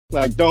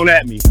Like, don't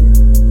at me.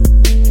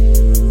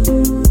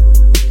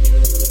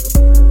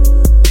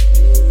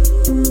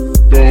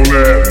 Don't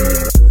at me.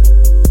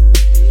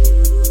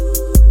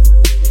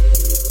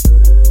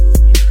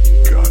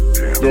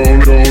 Goddamn.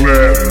 Don't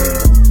at me.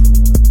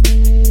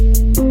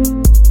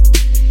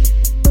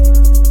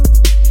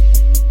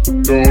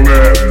 Don't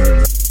at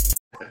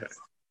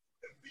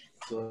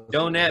me.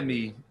 Don't at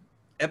me.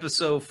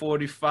 Episode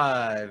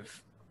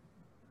 45.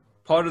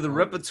 Part of the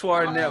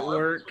Repertoire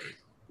Network.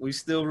 We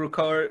still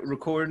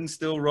recording,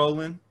 still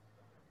rolling.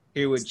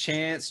 Here with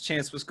Chance.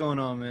 Chance, what's going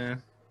on,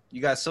 man?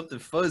 You got something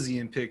fuzzy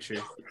in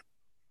picture.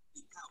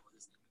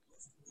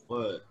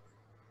 What?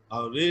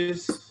 Oh,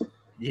 this?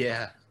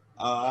 Yeah.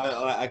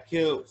 I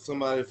killed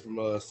somebody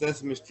from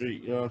Sesame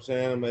Street. You know what I'm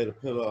saying? I made a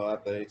pillow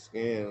out their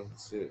skin.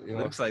 Shit, you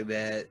know? Looks like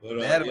that. But,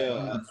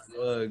 that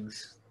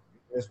bugs.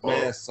 It's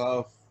mad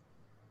soft.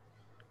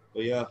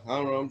 But yeah, I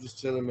don't know. I'm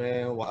just chilling,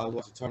 man. I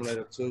watched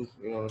Terminator 2.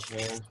 You know what I'm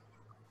saying?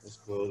 It's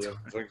cool. I'm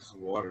drinking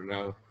some water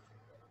now.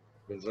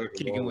 Been drinking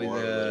Kicking more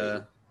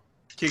water.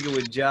 Kicking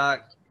with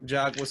Jock.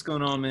 Jock, what's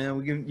going on,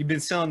 man? You've been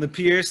selling the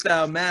Pierre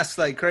style masks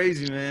like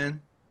crazy, man.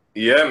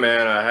 Yeah,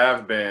 man, I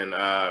have been.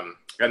 Got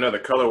another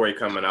colorway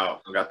coming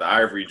out. I got the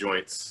ivory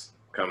joints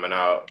coming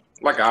out,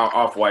 like an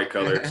off-white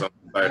color. So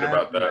I'm excited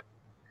about that.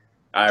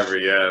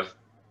 Ivory, yeah.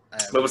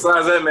 But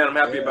besides that, man, I'm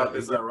happy about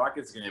this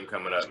Rockets game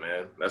coming up,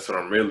 man. That's what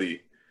I'm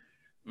really,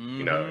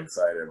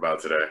 excited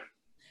about today.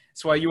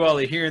 That's why you all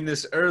are hearing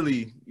this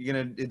early.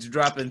 It's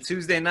dropping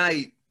Tuesday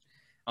night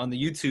on the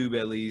YouTube,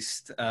 at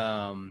least.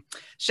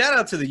 Shout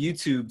out to the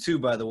YouTube too,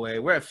 by the way.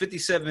 We're at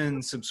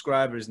 57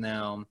 subscribers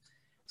now.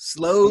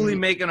 Slowly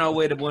making our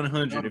way to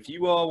 100. If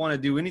you all want to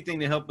do anything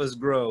to help us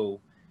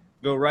grow,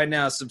 go right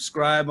now,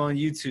 subscribe on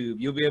YouTube.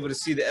 You'll be able to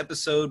see the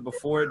episode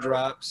before it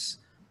drops,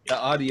 the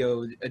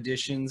audio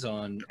editions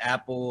on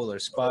Apple or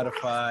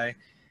Spotify,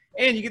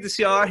 and you get to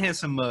see all our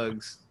handsome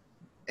mugs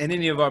and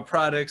any of our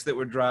products that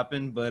we're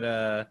dropping.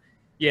 But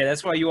yeah,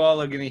 that's why you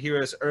all are going to hear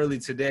us early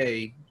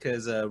today,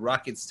 because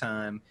Rockets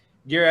time.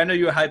 Gary, I know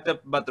you were hyped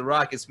up about the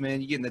Rockets,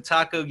 man. You getting the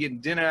taco, getting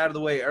dinner out of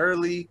the way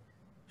early.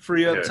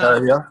 Free up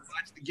time to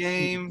watch the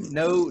game.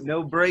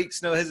 No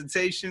breaks, no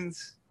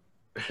hesitations.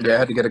 Yeah, I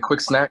had to get a quick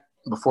snack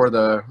before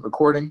the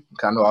recording.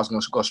 I know I was going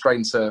to go straight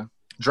into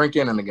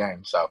drinking in the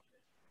game. So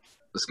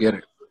let's get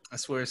it.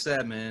 That's where it's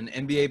at, man.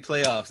 NBA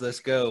playoffs. Let's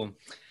go.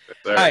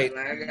 All right.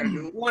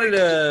 Wanted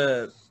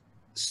to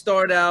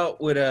start out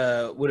with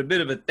a bit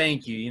of a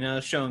thank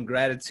you, showing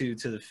gratitude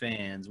to the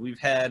fans. We've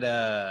had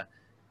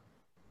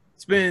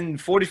it's been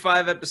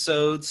 45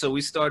 episodes, so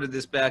we started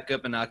this back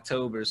up in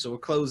October. So we're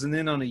closing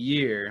in on a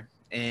year,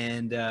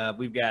 and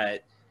we've got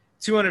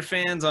 200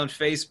 fans on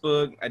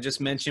Facebook. I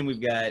just mentioned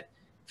we've got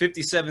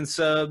 57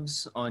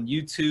 subs on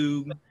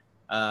YouTube.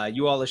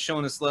 You all are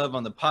showing us love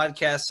on the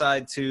podcast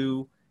side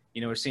too.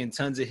 We're seeing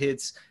tons of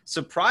hits.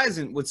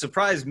 What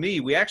surprised me,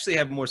 we actually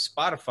have more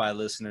Spotify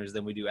listeners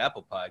than we do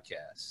Apple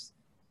Podcasts.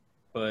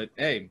 But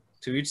hey,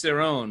 to each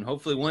their own.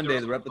 Hopefully one day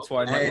the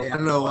Repertoire. Hey, I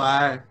know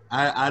why.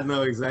 I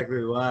know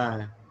exactly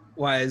why.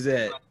 Why is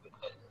that?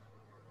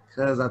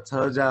 Because I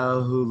told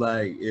y'all who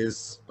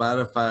is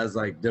Spotify's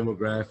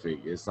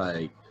demographic. It's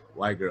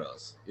white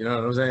girls. You know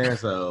what I'm saying?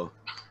 So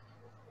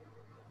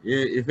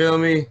you feel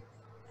me?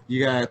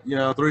 You got,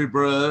 3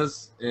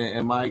 bros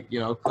and Mike,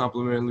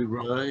 complimentary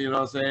bro, you know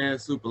what I'm saying?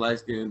 Super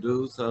light-skinned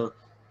dude. So,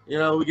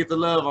 we get the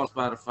love on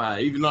Spotify,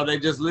 even though they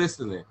just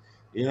listening.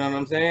 You know what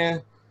I'm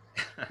saying?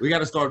 We got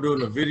to start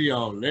doing a video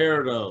on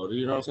there, though.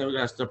 You know what I'm saying? We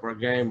got to step our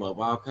game up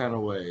all kind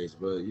of ways.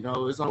 But,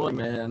 it's on,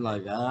 man.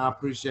 I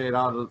appreciate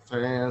all the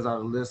fans, all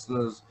the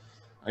listeners.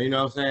 You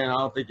know what I'm saying? I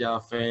don't think y'all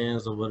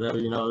fans or whatever,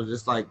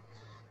 just like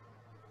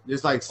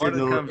sitting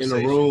in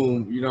a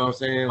room, you know what I'm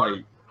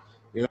saying?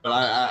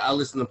 I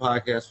listen to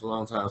podcasts for a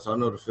long time, so I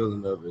know the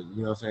feeling of it.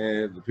 You know what I'm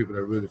saying? The people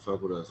that really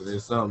fuck with us, and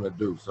there's something to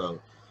do.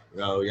 So,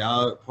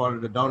 y'all part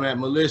of the Donut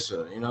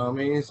Militia. You know what I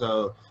mean?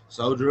 So,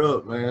 soldier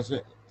up, man.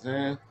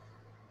 Saying.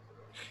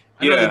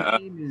 Yeah,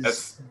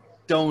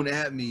 don't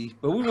at me,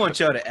 but we want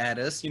y'all to add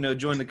us.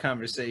 Join the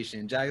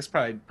conversation. Jax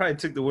probably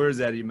took the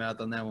words out of your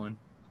mouth on that one.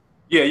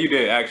 Yeah, you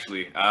did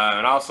actually.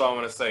 And also, I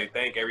want to say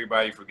thank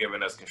everybody for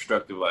giving us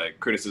constructive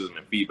criticism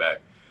and feedback,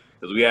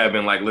 because we have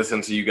been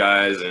listening to you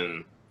guys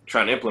and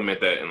trying to implement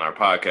that in our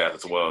podcast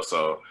as well.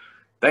 So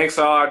thanks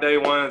to all our day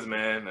ones,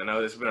 man. I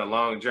know it's been a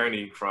long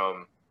journey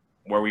from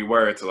where we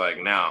were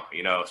to now,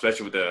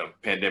 especially with the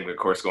pandemic, of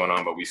course, going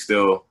on, but we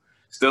still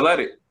at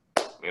it,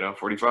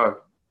 45.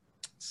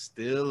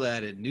 Still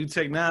at it. New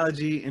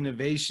technology,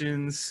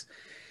 innovations.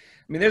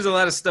 I mean, there's a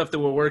lot of stuff that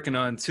we're working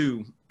on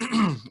too.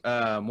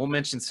 We'll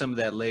mention some of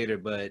that later,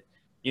 but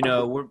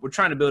we're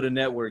trying to build a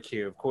network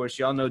here. Of course,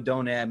 y'all know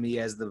Don't Add Me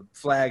as the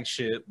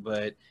flagship,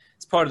 but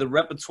it's part of the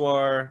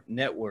Repertoire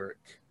network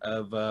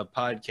of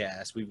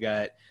podcasts. We've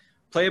got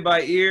Play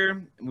By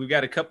Ear. We've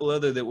got a couple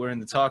other that we're in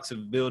the talks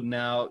of building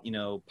out,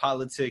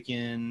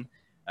 Politicking,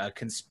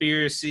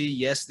 Conspiracy,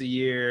 Yes the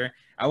Year.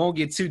 I won't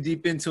get too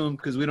deep into them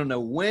because we don't know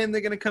when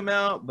they're going to come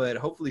out, but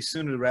hopefully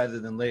sooner rather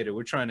than later.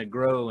 We're trying to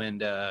grow,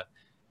 and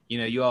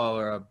you all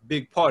are a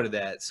big part of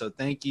that. So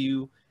thank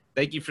you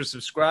thank you for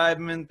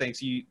subscribing.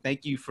 Thank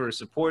you for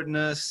supporting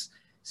us,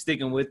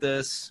 sticking with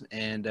us,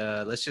 and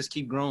let's just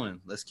keep growing.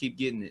 Let's keep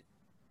getting it.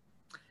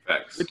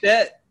 Facts. With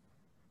that,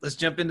 let's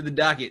jump into the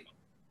docket.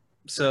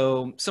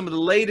 So some of the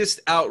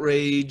latest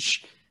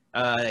outrage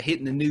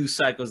hitting the news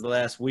cycles the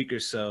last week or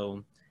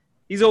so.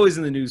 He's always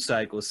in the news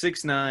cycle.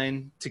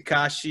 6ix9ine,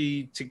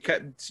 Tekashi,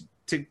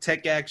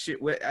 Tech Action,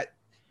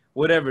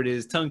 whatever it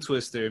is, tongue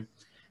twister.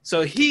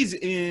 So he was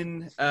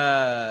in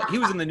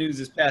the news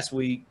this past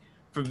week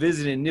for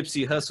visiting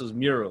Nipsey Hussle's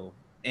mural.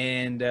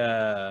 And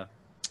I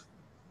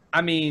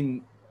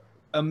mean,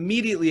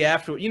 immediately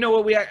after, you know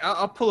what?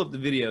 I'll pull up the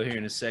video here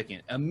in a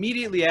second.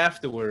 Immediately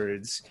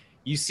afterwards,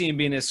 you see him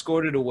being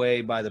escorted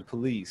away by the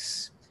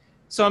police.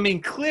 So I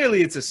mean,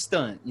 clearly it's a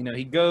stunt. You know,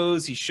 he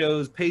goes, he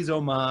shows, pays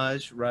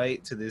homage,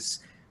 right, to this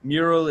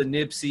mural at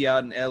Nipsey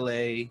out in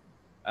L.A.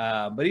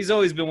 But he's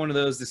always been one of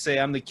those to say,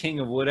 I'm the king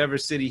of whatever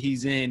city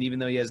he's in, even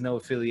though he has no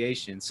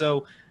affiliation.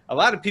 So a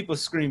lot of people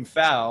scream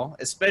foul,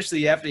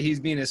 especially after he's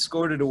being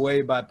escorted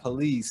away by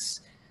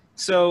police.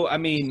 So, I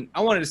mean,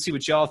 I wanted to see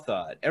what y'all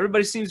thought.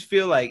 Everybody seems to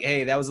feel like,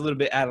 hey, that was a little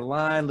bit out of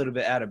line, a little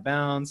bit out of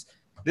bounds.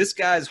 This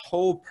guy's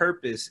whole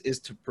purpose is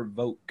to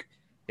provoke.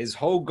 His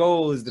whole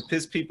goal is to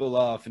piss people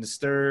off and to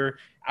stir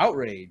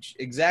outrage.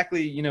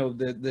 Exactly, you know,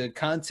 the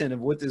content of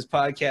what this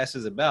podcast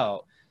is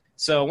about.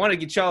 So I want to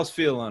get y'all's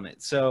feel on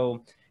it.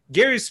 So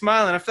Gary's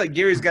smiling. I feel like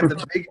Gary's got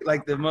the big,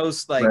 like the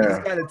most, like he's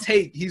got a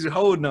take he's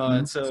holding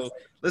on. So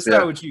let's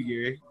start with you,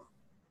 Gary.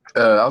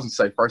 I was gonna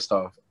say, first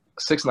off,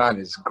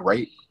 6ix9ine is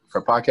great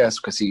for podcasts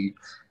because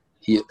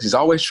he's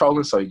always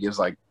trolling, so he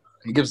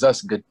gives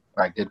us good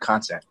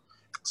content.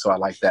 So I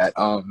like that.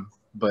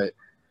 But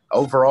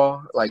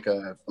overall, like I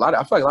feel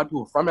like a lot of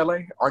people from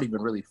LA aren't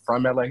even really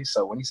from LA.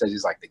 So when he says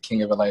he's like the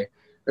king of LA,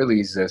 really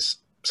he's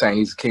just saying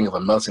he's the king of a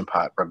melting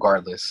pot,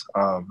 regardless.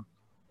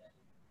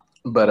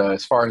 But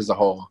as far as the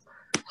whole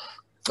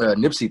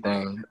Nipsey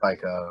thing,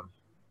 like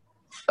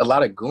a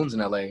lot of goons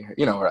in LA,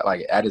 you know, are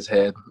like at his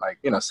head, like,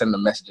 you know, sending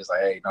them messages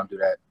like, hey, don't do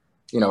that,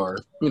 you know, or,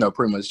 you know,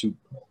 pretty much you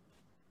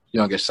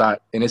don't get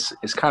shot. And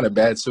it's kind of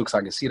bad too, because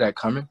I can see that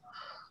coming.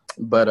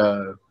 But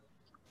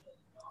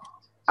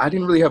I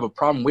didn't really have a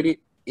problem with it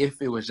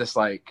if it was just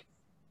like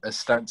a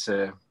stunt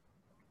to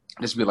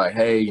just be like,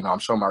 hey, you know, I'm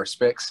showing my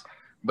respects.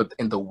 But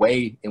in the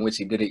way in which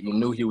he did it, you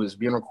knew he was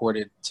being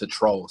recorded to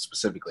troll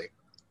specifically,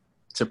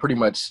 to pretty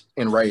much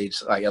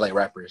enrage like LA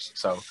rappers.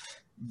 So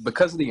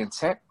because of the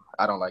intent,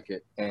 I don't like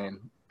it. And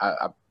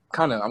I'm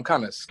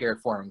kind of scared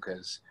for him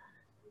because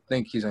I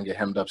think he's going to get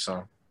hemmed up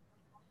soon.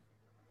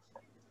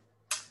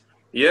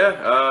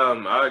 Yeah,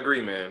 I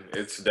agree, man.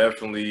 It's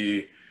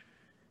definitely,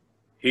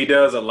 he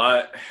does a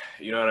lot,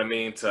 you know what I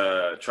mean,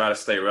 to try to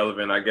stay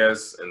relevant, I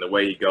guess, and the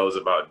way he goes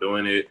about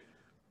doing it,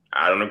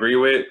 I don't agree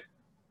with.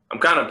 I'm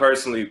kind of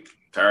personally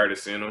tired of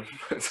seeing him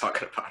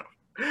talking about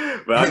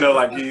him. But I know,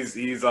 like,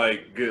 he's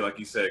like good, like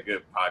you said,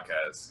 good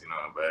podcast, you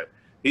know, but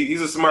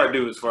he's a smart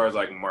dude as far as,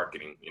 like,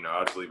 marketing, you know,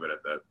 I'll just leave it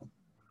at that.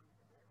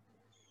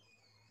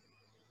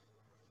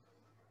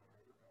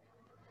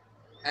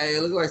 Hey,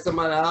 it looks like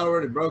somebody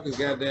already broke his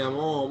goddamn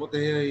arm. What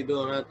the hell are you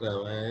doing out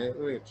there, man?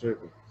 We ain't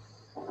tripping.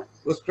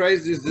 What's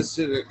crazy is this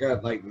shit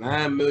got like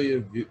 9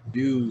 million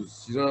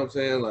views. You know what I'm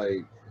saying?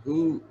 Like,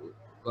 who,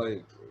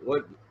 like,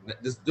 what?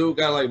 This dude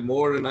got like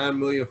more than 9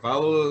 million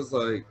followers.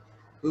 Like,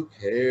 who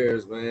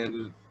cares,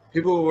 man?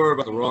 People worry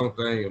about the wrong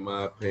thing, in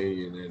my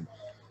opinion. And,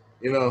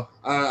 you know,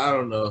 I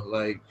don't know.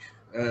 Like,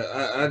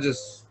 I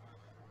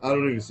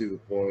don't even see the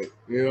point.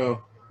 You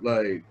know,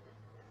 like,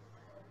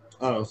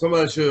 I don't know.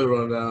 Somebody should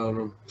run down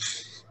him,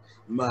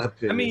 in my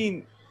opinion. I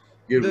mean,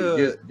 get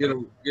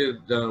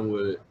it done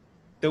with it.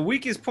 The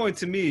weakest point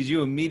to me is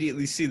you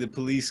immediately see the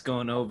police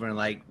going over and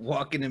like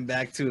walking him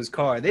back to his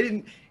car.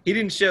 He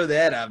didn't show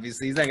that,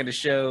 obviously. He's not going to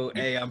show,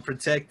 hey, I'm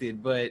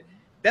protected. But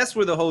that's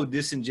where the whole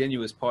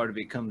disingenuous part of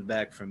it comes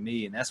back from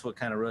me. And that's what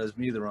kind of rubs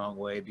me the wrong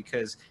way,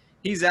 because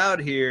he's out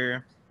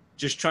here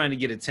just trying to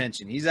get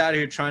attention. He's out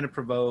here trying to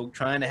provoke,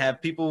 trying to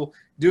have people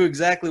do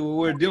exactly what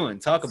we're doing,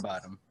 talk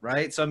about him,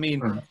 right? So, I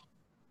mean,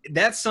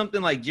 that's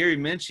something like Gary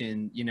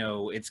mentioned, you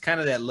know, it's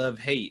kind of that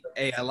love-hate.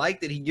 Hey, I like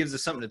that he gives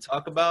us something to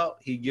talk about.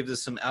 He gives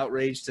us some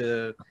outrage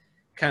to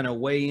kind of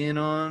weigh in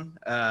on.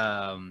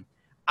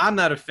 I'm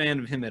not a fan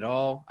of him at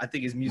all. I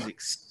think his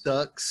music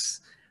sucks.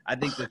 I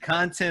think the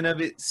content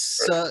of it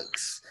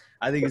sucks.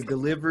 I think his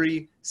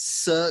delivery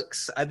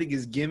sucks. I think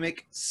his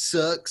gimmick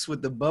sucks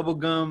with the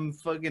bubblegum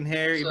fucking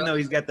hair, even though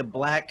he's got the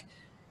black,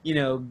 you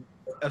know,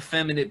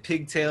 effeminate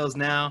pigtails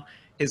now.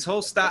 His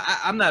whole style,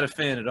 I'm not a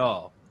fan at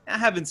all. I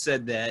haven't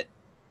said that.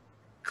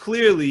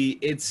 Clearly,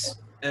 it's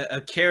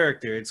a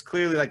character. It's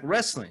clearly like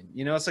wrestling.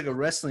 You know, it's like a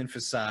wrestling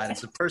facade.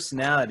 It's a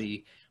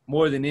personality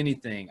more than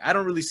anything. I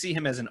don't really see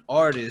him as an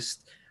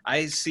artist.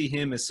 I see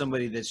him as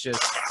somebody that's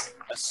just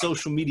a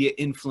social media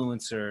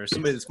influencer,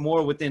 somebody that's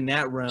more within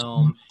that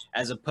realm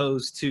as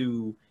opposed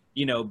to,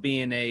 you know,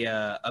 being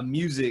a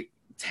music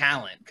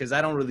talent, because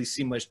I don't really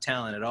see much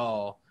talent at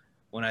all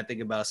when I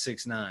think about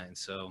 6ix9ine.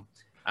 So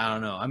I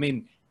don't know. I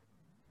mean,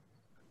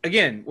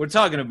 again, we're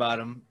talking about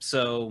him,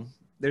 so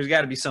there's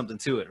got to be something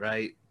to it,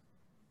 right?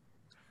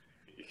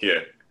 Yeah.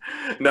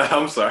 No,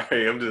 I'm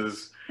sorry. I'm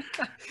just.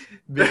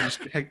 Been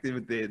distracted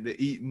with the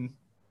eating.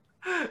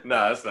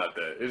 Nah, it's not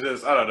that. It's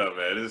just I don't know,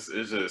 man.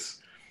 It's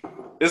just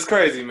it's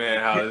crazy, man.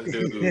 How this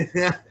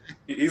dude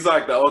he's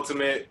like the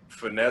ultimate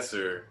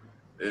finesser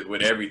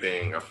with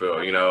everything. I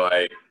feel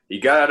like he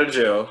got out of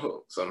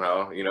jail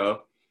somehow,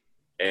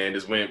 and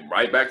just went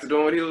right back to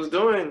doing what he was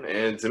doing.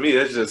 And to me,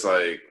 that's just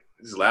like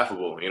it's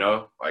laughable,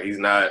 Like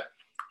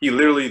he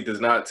literally does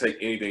not take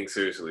anything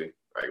seriously,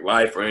 like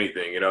life or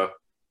anything, And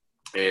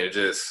it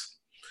just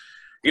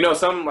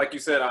something like you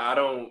said, I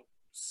don't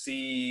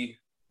see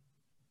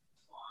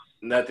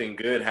nothing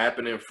good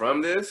happening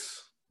from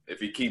this. If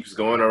he keeps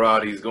going the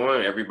route he's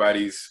going,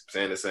 everybody's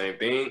saying the same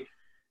thing.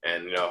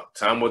 And,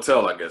 time will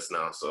tell, I guess,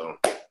 now. So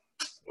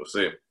we'll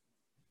see.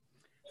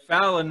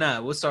 Foul or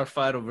not? What's our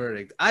final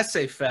verdict? I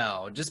say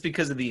foul just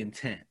because of the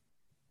intent.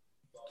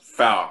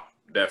 Foul,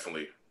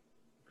 definitely.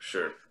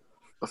 Sure.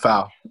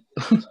 Foul.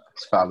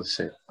 It's foul as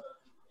shit.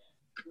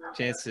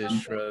 Chance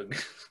says shrug.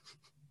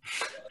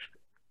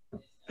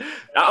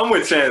 I'm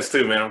with Chance,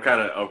 too, man. I'm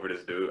kind of over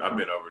this dude. I've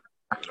been over it.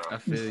 I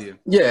feel you.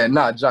 Yeah,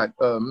 nah, John.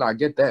 I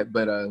get that,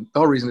 but the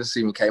whole reason this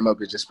even came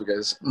up is just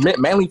because,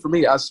 mainly for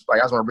me, I was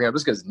want to bring up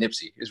this because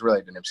Nipsey is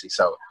related to Nipsey.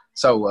 So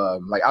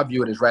I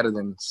view it as rather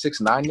than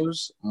 6ix9ine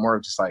news, more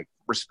just like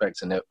respect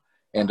to Nip,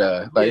 and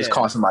it's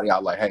calling somebody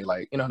out like, hey,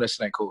 like that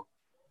shit ain't cool.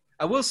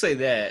 I will say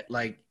that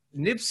like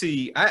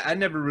Nipsey, I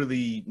never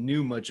really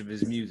knew much of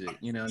his music,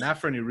 not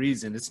for any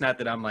reason. It's not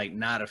that I'm like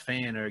not a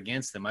fan or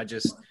against him. I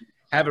just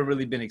haven't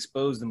really been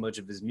exposed to much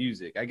of his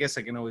music. I guess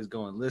I can always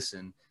go and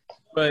listen.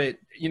 But,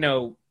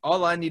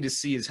 all I need to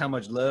see is how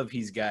much love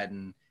he's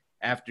gotten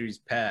after he's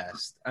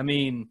passed. I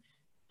mean,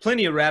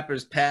 plenty of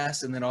rappers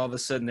pass and then all of a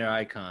sudden they're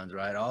icons,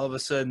 right? All of a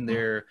sudden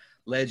they're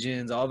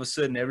legends. All of a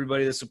sudden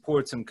everybody that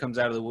supports him comes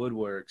out of the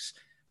woodworks.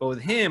 But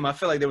with him, I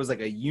feel like there was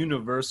like a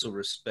universal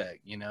respect,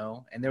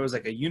 and there was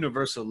like a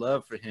universal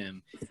love for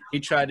him. He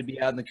tried to be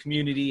out in the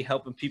community,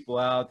 helping people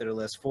out that are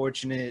less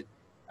fortunate.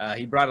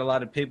 He brought a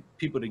lot of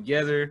people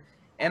together.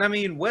 And I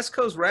mean, West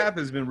Coast rap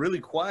has been really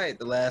quiet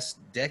the last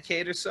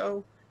decade or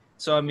so.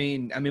 So I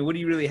mean, what do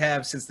you really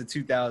have since the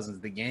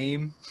 2000s? The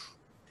Game.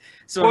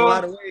 So in a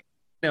lot of ways,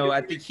 I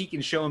think he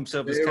can show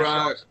himself as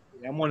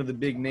I'm one of the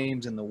big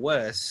names in the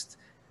West.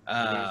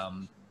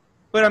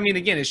 But I mean,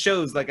 again, it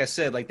shows, like I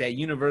said, like that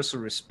universal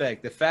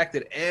respect. The fact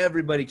that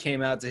everybody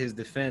came out to his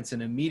defense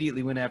and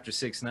immediately went after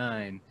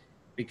 6ix9ine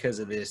because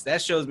of this.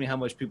 That shows me how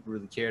much people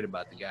really cared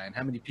about the guy and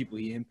how many people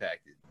he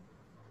impacted.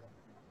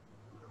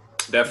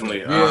 Definitely.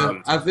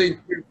 Yeah, I think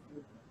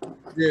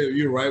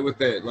you're right with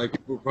that. Like,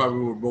 people probably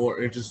were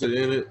more interested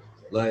in it,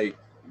 like,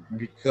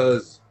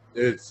 because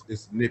it's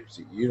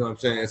Nipsey. You know what I'm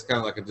saying? It's kind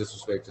of like a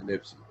disrespect to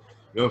Nipsey.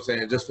 You know what I'm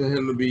saying? Just for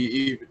him to be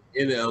even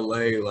in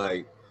LA,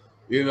 like,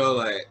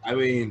 I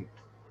mean,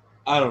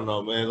 I don't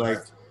know, man. Like,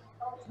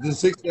 the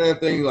 6ix9ine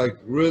thing, like,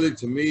 really,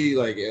 to me,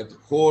 like, at the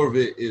core of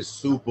it is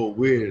super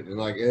weird. And,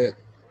 like,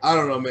 I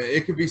don't know, man.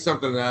 It could be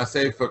something that I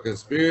say for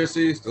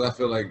conspiracies, because I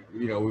feel like,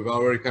 we've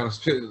already kind of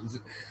spent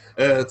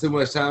too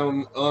much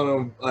time on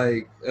them,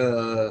 like,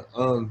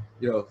 on,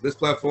 this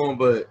platform.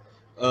 But,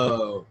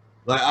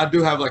 like, I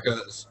do have, like,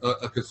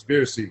 a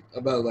conspiracy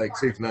about, like,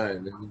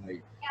 6ix9ine and,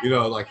 like,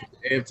 like,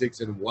 his antics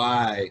and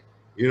why,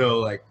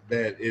 like,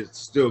 that it's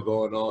still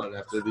going on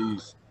after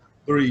these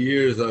 3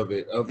 years of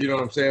it, what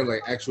I'm saying,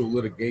 like actual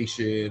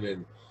litigation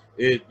and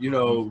it,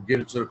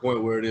 getting to the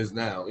point where it is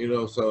now,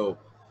 so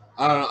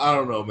I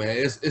don't know, man.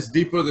 It's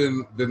deeper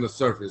than the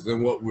surface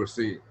than what we're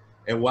seeing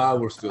and why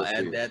we're still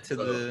seeing. Add that to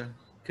the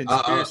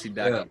conspiracy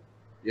document.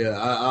 Yeah,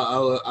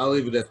 I'll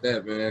leave it at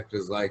that, man,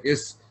 because like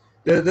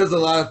there's a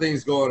lot of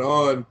things going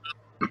on,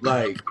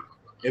 like,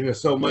 and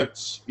there's so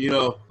much,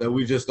 that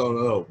we just don't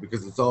know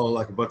because it's all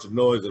like a bunch of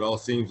noise. It all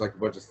seems like a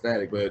bunch of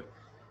static, but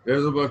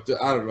there's a bunch of,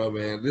 I don't know,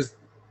 man.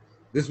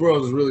 This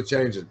world is really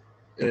changing,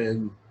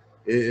 and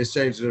it's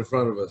changing in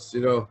front of us,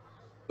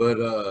 But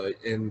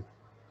and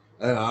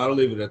I'll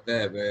leave it at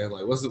that, man.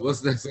 Like,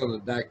 what's next on the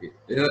docket?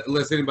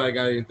 Unless anybody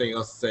got anything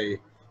else to say.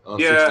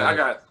 Yeah, I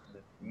got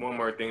one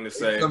more thing to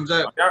say.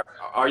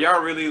 Are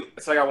y'all really?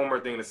 So I got one more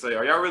thing to say.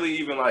 Are y'all really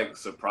even like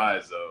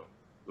surprised though?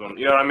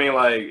 You know what I mean?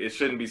 Like, it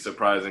shouldn't be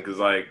surprising because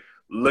like,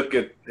 look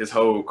at his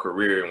whole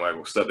career and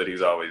like stuff that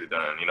he's always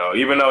done.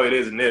 Even though it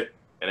is Nip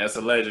and that's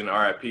a legend,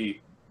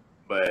 R.I.P.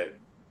 But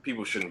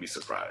people shouldn't be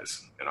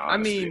surprised. I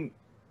mean,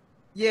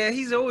 yeah,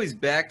 he's always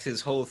backed his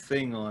whole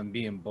thing on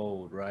being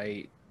bold,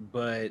 right?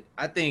 But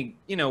I think,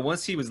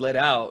 once he was let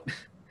out,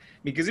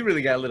 because he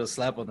really got a little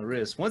slap on the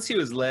wrist. Once he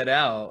was let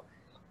out,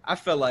 I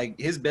felt like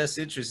his best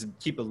interest is to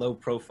keep a low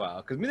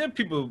profile. Because there are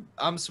people,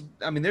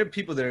 there are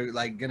people that are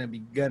like gonna be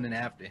gunning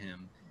after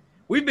him.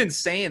 We've been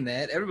saying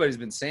that. Everybody's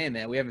been saying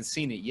that. We haven't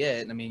seen it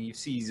yet. I mean, you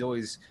see, he's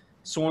always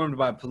swarmed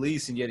by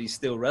police, and yet he's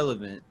still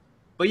relevant.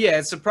 But yeah,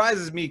 it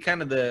surprises me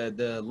kind of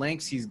the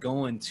lengths he's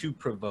going to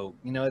provoke.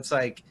 It's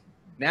like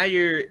now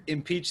you're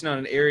impeaching on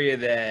an area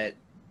that,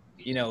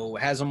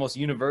 has almost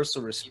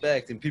universal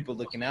respect and people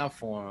looking out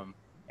for him.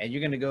 And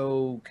you're going to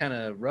go kind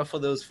of ruffle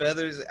those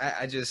feathers.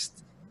 I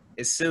just,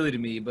 it's silly to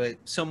me, but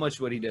so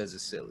much what he does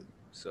is silly.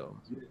 So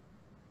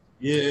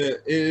Yeah,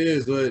 it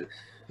is, but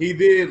he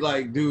did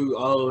like do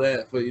all of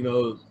that for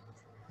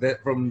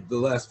that from the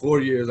last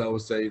 4 years, I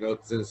would say,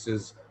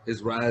 since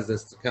his rise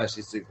as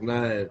Tekashi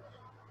 6ix9ine,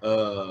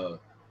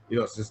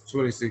 since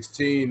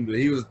 2016.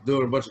 He was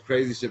doing a bunch of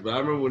crazy shit. But I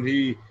remember when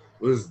he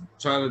was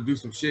trying to do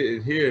some shit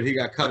in here, and he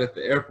got caught at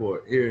the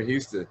airport here in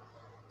Houston.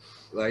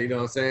 Like, you know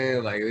what I'm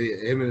saying? Like,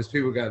 him and his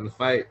people got in a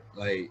fight.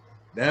 Like,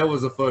 that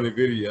was a funny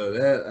video.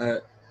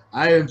 That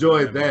I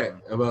enjoyed that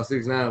about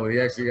 6ix9ine when he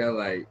actually got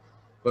like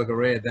fucking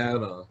ran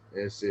down on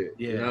and shit.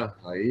 Yeah. You know?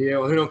 Like, he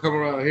don't come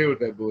around here with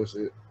that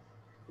bullshit.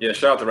 Yeah,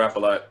 shout out to Rap a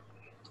Lot.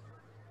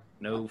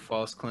 no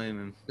false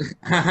claiming.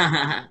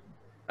 All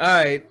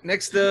right,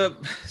 next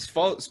up,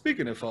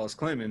 speaking of false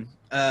claiming,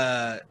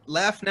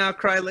 Laugh Now,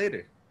 Cry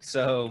Later.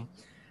 So,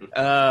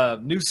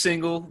 new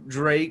single,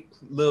 Drake,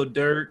 Lil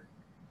Durk.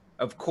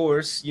 Of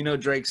course, you know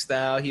Drake's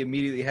style. He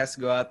immediately has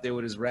to go out there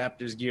with his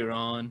Raptors gear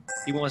on.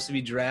 He wants to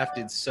be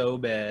drafted so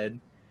bad.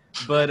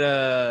 But,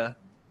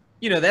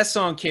 that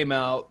song came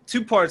out.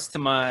 Two parts to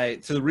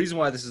the reason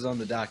why this is on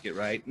the docket,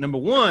 right? Number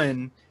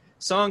one,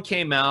 song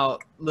came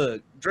out.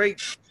 Look, Drake,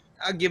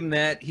 I'll give him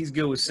that. He's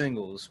good with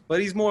singles. But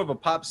he's more of a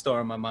pop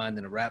star in my mind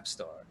than a rap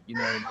star.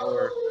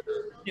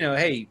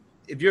 Hey,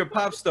 if you're a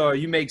pop star,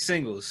 you make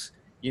singles,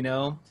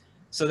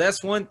 So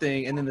that's one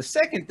thing. And then the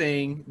second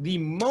thing, the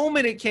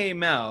moment it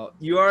came out,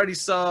 you already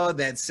saw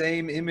that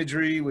same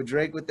imagery with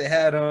Drake with the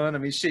hat on. I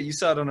mean, shit, you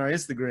saw it on our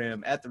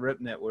Instagram at the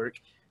Rep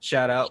Network.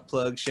 Shout out,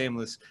 plug,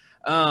 shameless.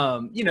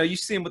 You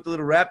see him with the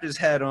little Raptors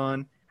hat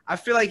on. I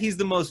feel like he's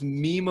the most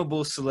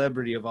memeable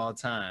celebrity of all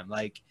time.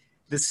 Like,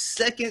 the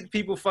second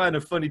people find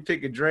a funny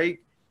pic of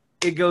Drake,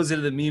 it goes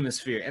into the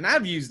memosphere. And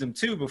I've used them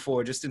too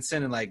before, just in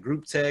sending like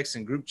group texts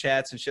and group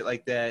chats and shit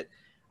like that.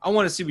 I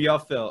want to see what y'all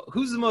felt.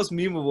 Who's the most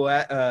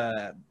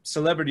memeable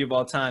celebrity of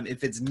all time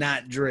if it's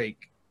not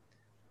Drake?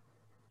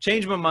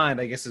 Change my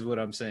mind, I guess is what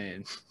I'm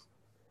saying.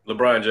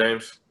 LeBron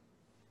James.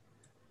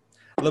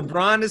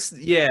 LeBron is,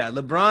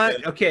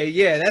 LeBron. Okay,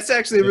 yeah, that's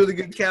actually a really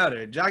good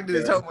counter. Jock did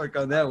his homework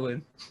on that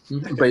one.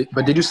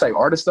 But did you say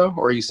artist though,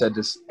 or you said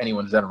just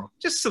anyone in general?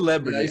 Just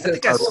celebrity. Yeah, I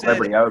think I said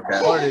celebrity,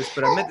 okay. artist,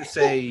 but I meant to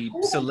say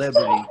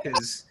celebrity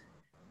because,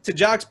 to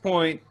Jock's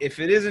point, if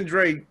it isn't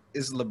Drake,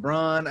 it's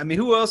LeBron. I mean,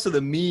 who else are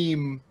the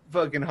meme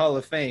fucking Hall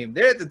of Fame?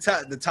 They're at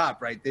the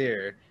top right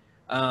there.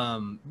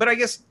 But I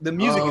guess the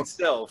music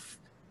itself,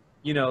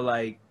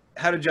 like,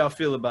 how did y'all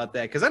feel about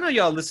that? Because I know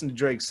y'all listen to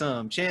Drake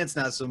some. Chance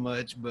not so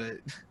much, but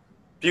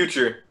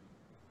Future.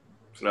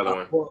 It's another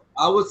one. Well,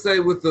 I would say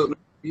with the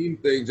meme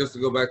thing, just to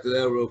go back to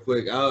that real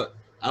quick,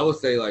 I would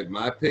say like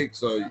my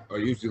picks are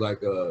usually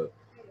like I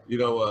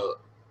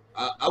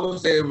would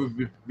say it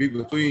would be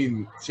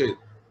between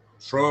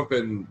Trump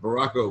and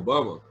Barack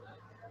Obama,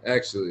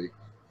 actually.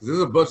 'Cause there's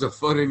a bunch of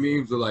funny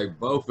memes of like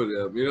both of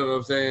them. You know what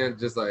I'm saying?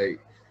 Just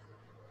like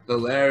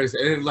hilarious,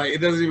 and like it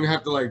doesn't even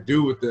have to like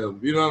do with them.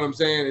 You know what I'm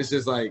saying? It's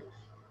just like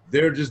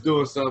they're just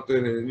doing something,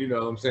 and you know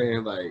what I'm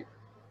saying, like,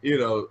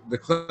 the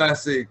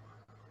classic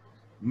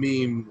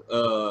meme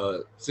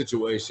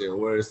situation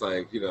where it's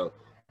like, you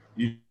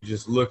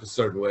just look a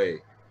certain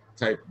way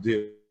type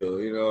deal.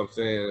 You know what I'm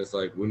saying? It's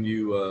like when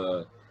you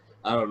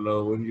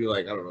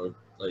like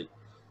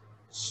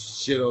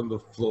shit on the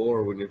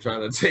floor when you're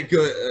trying to take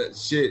a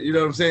shit. You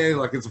know what I'm saying?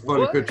 Like it's a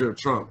funny picture of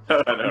Trump. You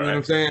know what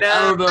I'm saying?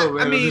 I don't know,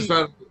 man. I mean, I'm just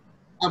trying to,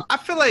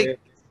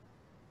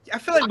 I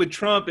feel like with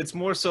Trump, it's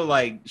more so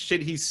like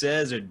shit he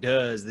says or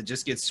does that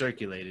just gets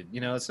circulated.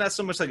 It's not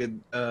so much like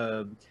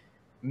a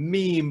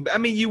meme. I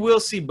mean, you will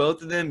see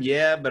both of them,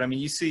 yeah. But I mean,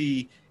 you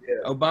see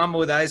Obama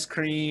with ice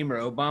cream or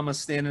Obama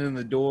standing in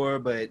the door,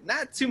 but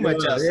not too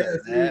much outside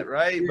of that,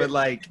 right? But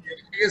like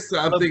I guess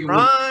I'm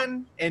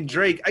LeBron and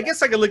Drake, I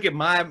guess I could look at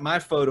my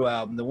photo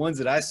album, the ones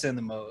that I send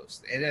the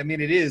most, and I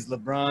mean, it is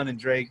LeBron and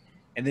Drake.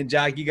 And then,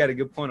 Jock, you got a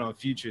good point on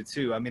Future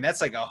too. I mean,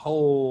 that's like a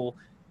whole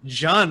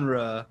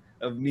genre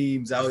of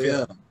memes. I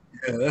feel.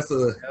 Yeah, that's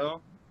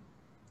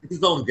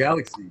his own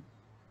galaxy.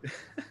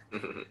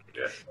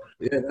 That's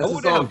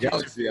his own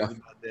galaxy.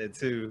 About that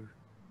too.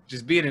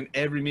 Just being in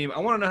every meme. I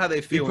want to know how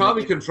they feel. He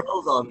probably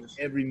controls on this.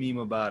 Every meme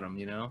about him,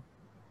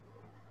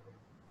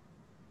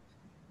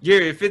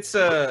 Gary, if it's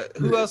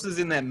who else is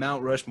in that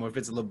Mount Rushmore? If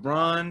it's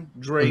LeBron,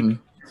 Drake,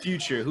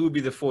 Future, who would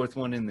be the fourth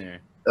one in there?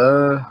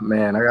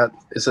 Man,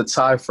 it's a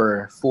tie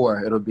for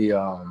 4. It'll be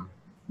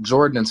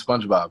Jordan and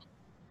SpongeBob.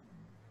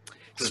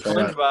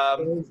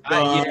 SpongeBob.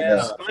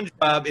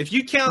 SpongeBob. If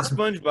you count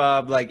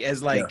SpongeBob like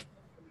as like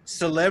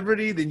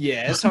celebrity, then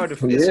it's hard to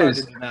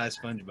deny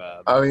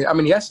SpongeBob. I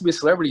mean, he has to be a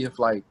celebrity if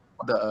like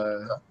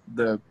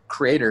the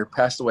creator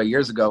passed away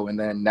years ago, and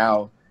then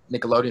now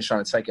Nickelodeon's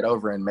trying to take it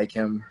over and make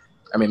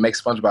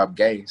SpongeBob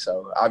gay.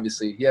 So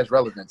obviously he has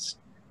relevance.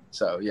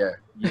 So yeah.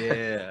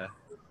 Yeah.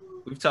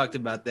 We've talked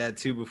about that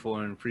too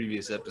before in a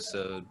previous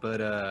episode. But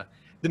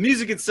the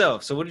music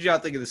itself. So what did y'all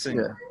think of the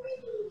single? Yeah.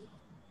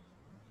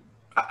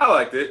 I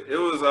liked it. It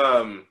was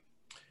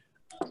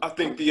I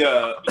think the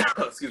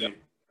excuse me.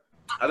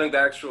 I think the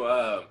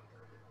actual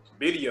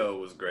video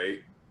was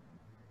great.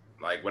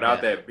 Like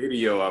without Yeah. that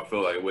video, I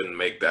feel like it wouldn't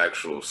make the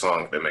actual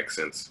song. If that makes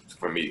sense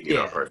for me, you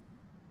know, Yeah. personally.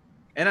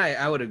 And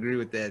I would agree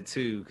with that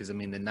too, because I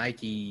mean the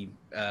Nike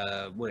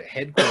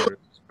headquarters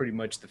is pretty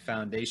much the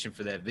foundation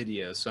for that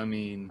video. So I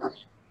mean,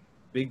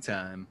 big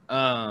time.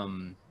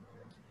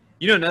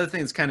 Another thing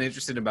that's kind of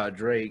interesting about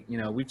Drake,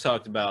 we've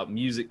talked about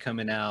music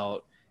coming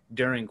out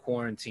during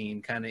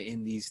quarantine, kind of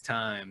in these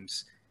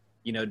times.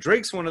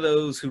 Drake's one of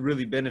those who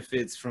really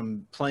benefits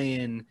from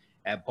playing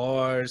at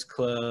bars,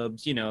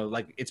 clubs,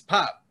 like it's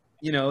pop,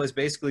 it's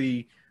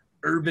basically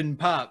urban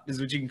pop is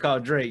what you can call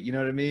Drake. You know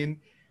what I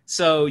mean?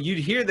 So you'd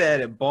hear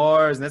that at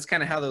bars, and that's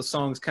kind of how those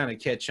songs kind of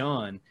catch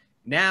on.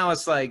 Now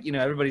it's like,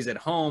 everybody's at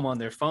home on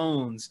their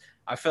phones.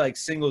 I feel like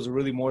singles are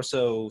really more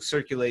so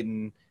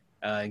circulating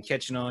and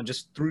catching on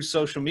just through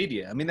social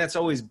media. I mean, that's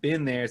always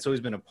been there. It's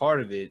always been a part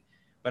of it.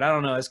 But I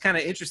don't know. It's kind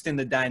of interesting,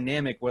 the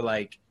dynamic where,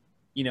 like,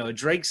 a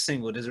Drake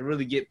single, does it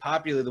really get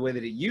popular the way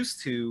that it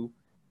used to?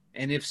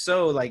 And if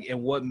so, like,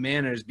 in what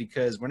manners?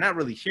 Because we're not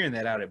really hearing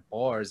that out at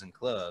bars and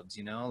clubs,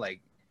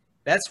 Like,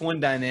 that's one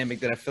dynamic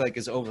that I feel like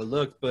is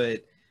overlooked.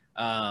 But,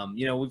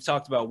 we've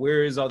talked about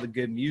where is all the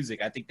good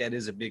music. I think that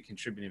is a big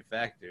contributing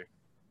factor.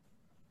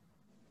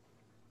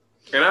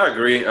 And I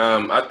agree.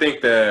 I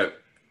think that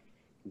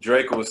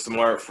Drake was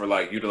smart for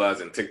like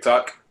utilizing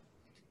TikTok.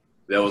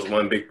 That was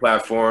one big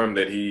platform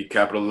that he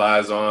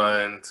capitalized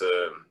on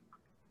to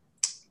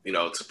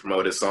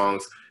promote his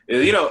songs.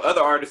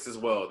 Other artists as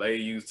well, they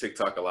use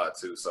TikTok a lot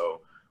too.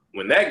 So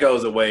when that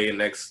goes away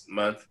next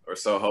month or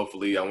so,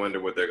 hopefully, I wonder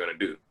what they're gonna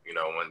do.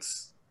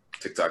 Once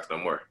TikTok's no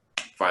more,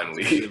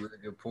 finally. That's a really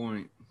good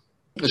point.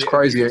 It's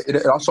crazy.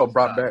 It also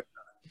brought back.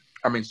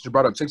 I mean, since you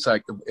brought up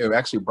TikTok, it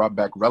actually brought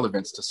back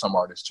relevance to some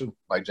artists too,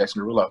 like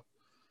Jason Derulo.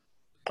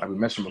 Like we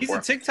mentioned before.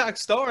 He's a TikTok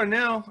star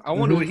now. I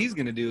wonder what he's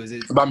gonna do. Is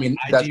it But I mean,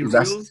 IG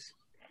Reels?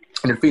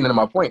 And you're feeding into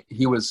my point.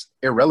 He was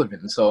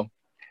irrelevant, and so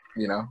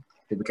he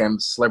became a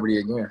celebrity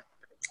again.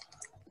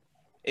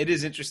 It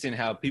is interesting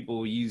how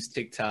people use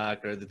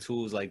TikTok or the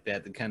tools like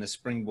that to kind of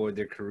springboard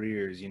their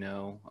careers,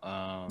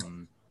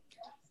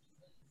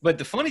 But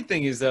the funny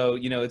thing is, though,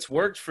 it's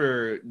worked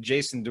for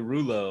Jason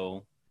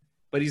Derulo,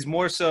 but he's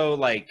more so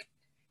like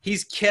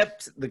he's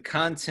kept the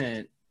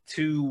content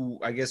to,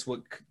 I guess,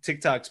 what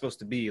TikTok's supposed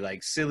to be,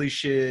 like silly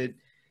shit,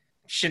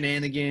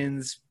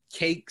 shenanigans,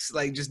 cakes,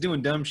 like just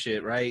doing dumb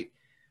shit, right?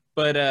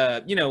 But,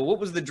 what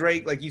was the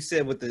Drake, like you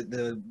said, with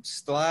the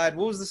slide?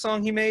 What was the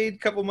song he made a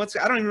couple months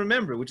ago? I don't even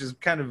remember, which is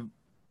kind of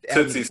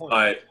Tootsie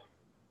Slide.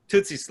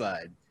 Tootsie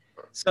Slide.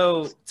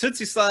 So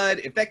Tootsie Slide,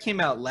 if that came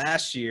out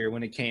last year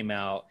when it came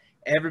out,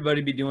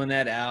 everybody be doing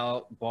that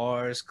out,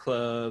 bars,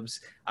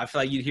 clubs. I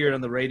feel like you'd hear it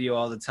on the radio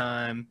all the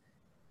time.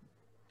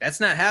 That's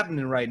not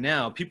happening right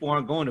now. People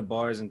aren't going to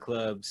bars and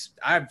clubs.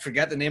 I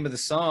forgot the name of the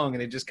song,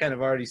 and it just kind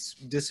of already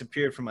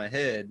disappeared from my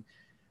head.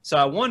 So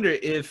I wonder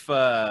if,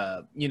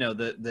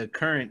 the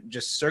current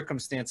just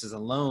circumstances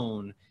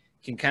alone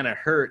can kind of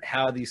hurt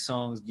how these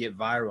songs get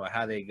viral,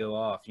 how they go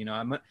off.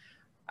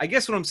 I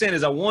guess what I'm saying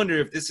is I wonder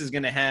if this is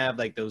going to have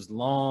like those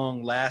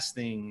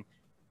long-lasting,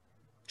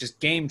 just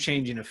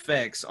game-changing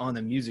effects on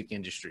the music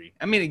industry.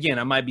 I mean, again,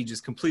 I might be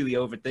just completely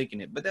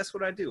overthinking it, but that's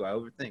what I do. I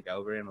overthink. I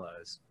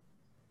overanalyze.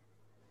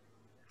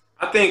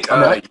 I think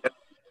yes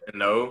and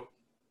no.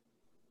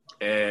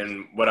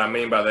 And what I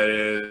mean by that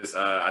is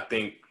I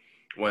think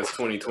once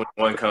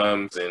 2021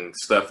 comes and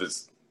stuff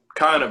is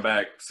kind of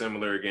back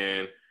similar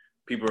again,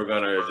 people are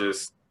going to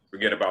just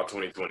forget about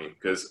 2020.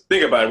 Because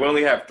think about it, we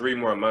only have 3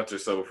 more months or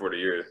so before the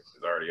year is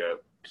already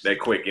up. That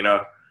quick,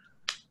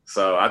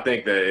 So I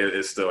think that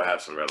it still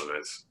has some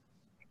relevance.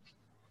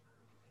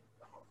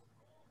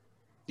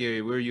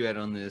 Gary, where are you at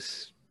on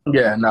this?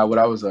 Yeah, no, what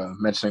I was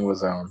mentioning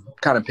was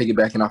kind of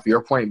piggybacking off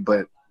your point,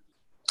 but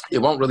it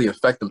won't really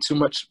affect them too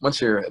much.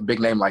 Once you're a big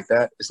name like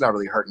that, it's not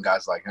really hurting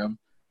guys like him.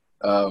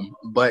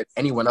 But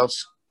anyone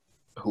else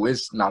who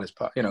is not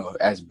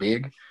as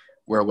big,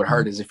 where it would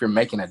hurt is if you're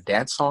making a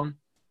dance song.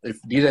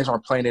 If DJs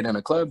aren't playing it in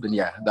a club, then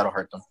yeah, that'll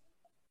hurt them.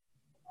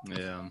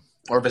 Yeah.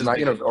 Or if it's not,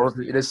 or if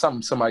it is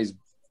something somebody's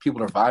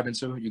people are vibing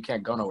to, you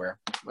can't go nowhere.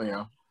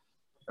 And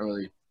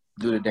really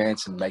do the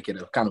dance and make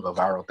it a kind of a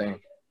viral thing.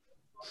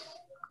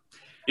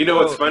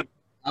 What's funny?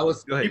 Go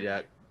ahead,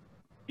 Jack.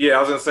 Yeah, I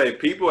was gonna say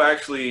people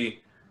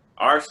actually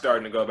are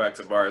starting to go back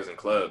to bars and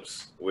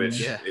clubs,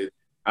 which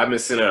I've been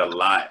seeing it a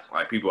lot.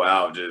 Like people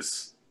out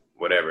just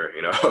whatever,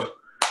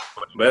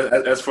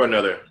 But that's for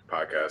another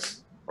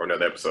podcast or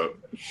another episode.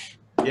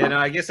 Yeah, no,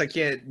 I guess I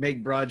can't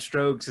make broad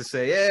strokes to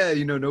say,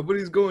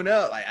 nobody's going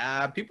out. Like,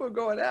 people are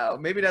going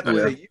out. Maybe not the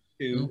way they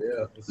used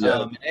to.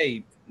 Yeah.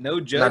 Hey,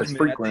 no judgment. Not as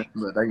frequent,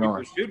 but they people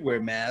going. should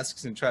wear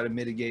masks and try to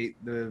mitigate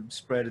the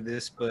spread of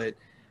this. But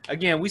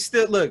again, we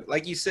still look,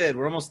 like you said,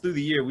 we're almost through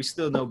the year. We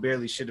still know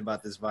barely shit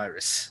about this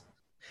virus,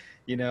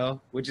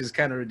 which is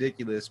kind of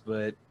ridiculous.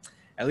 But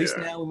at least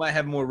now we might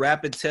have more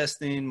rapid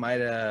testing,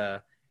 might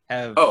have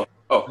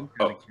some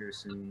kind of cure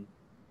soon.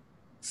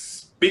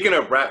 Speaking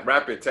of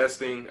rapid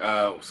testing,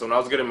 so when I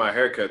was getting my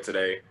haircut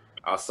today,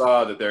 I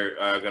saw that they're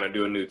going to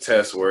do a new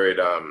test where it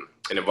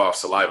involves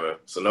saliva.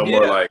 So no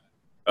more like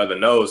the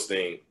nose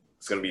thing.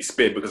 it's gonna be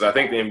spit because I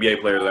think the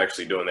NBA players are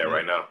actually doing that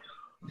right now.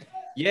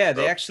 Yeah,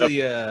 they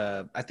actually.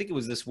 I think it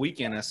was this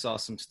weekend. I saw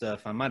some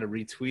stuff. I might have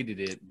retweeted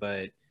it,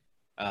 but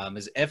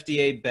it's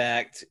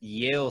FDA-backed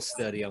Yale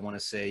study. I want to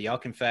say y'all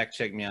can fact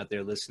check me out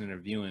there, listening or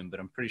viewing, but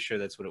I'm pretty sure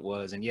that's what it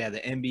was. And yeah, the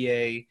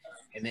NBA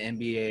and the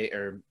NBA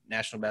or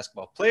National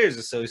Basketball Players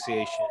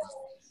Association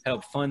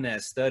helped fund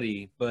that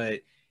study. But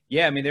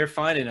yeah, I mean they're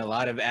finding a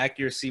lot of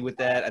accuracy with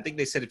that. I think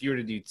they said if you were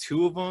to do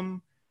 2 of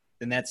them,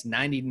 then that's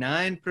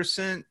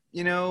 99%,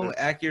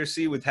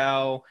 accuracy with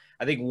how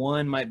I think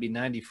 1 might be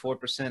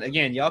 94%.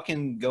 Again, y'all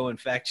can go and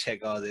fact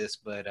check all this,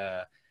 but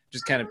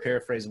just kind of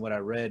paraphrasing what I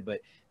read. But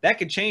that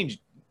could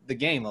change the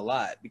game a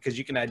lot because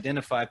you can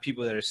identify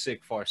people that are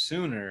sick far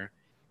sooner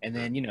and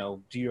then,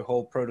 do your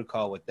whole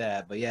protocol with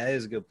that. But yeah, that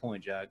is a good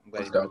point, Jock. I'm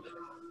glad you brought that.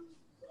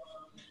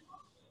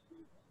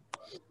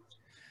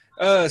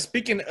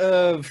 Speaking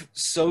of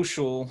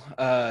social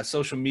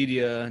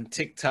media and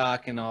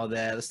TikTok and all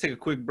that, let's take a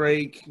quick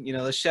break.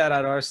 Let's shout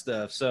out our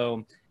stuff.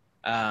 So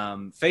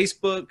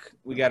Facebook,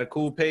 we got a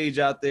cool page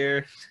out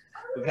there.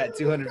 We got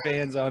 200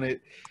 fans on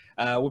it.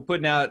 We're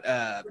putting out,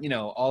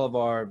 all of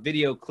our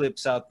video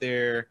clips out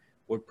there.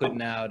 We're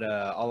putting out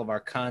all of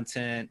our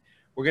content.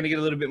 We're going to get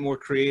a little bit more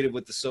creative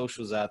with the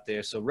socials out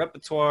there. So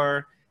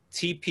Repertoire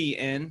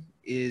TPN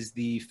is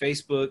the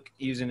Facebook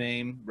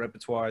username,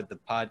 Repertoire, the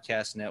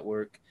podcast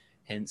network,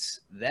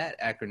 hence that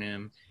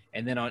acronym.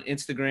 And then on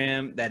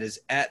Instagram, that is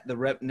at the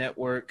Rep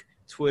Network,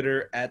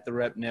 Twitter at the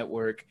Rep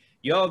Network.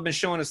 Y'all have been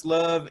showing us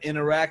love,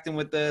 interacting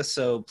with us,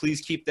 so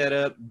please keep that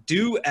up.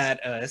 Do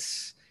at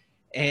us.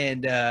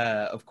 And,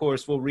 of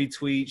course, we'll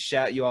retweet,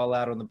 shout you all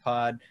out on the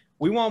pod.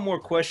 We want more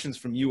questions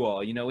from you all.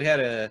 We had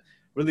a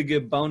really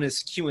good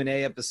bonus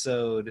Q&A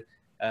episode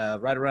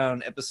right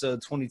around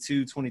episode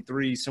 22,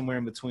 23, somewhere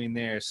in between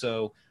there.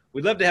 So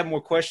we'd love to have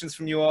more questions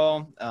from you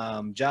all.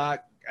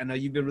 Jock, I know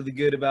you've been really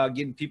good about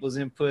getting people's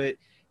input.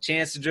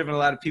 Chance has driven a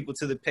lot of people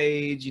to the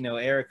page.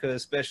 Erica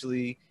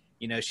especially,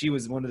 she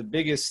was one of the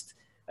biggest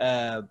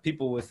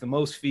people with the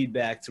most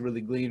feedback to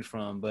really glean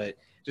from. But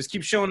just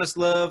keep showing us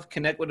love,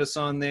 connect with us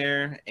on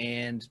there,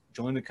 and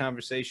join the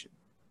conversation.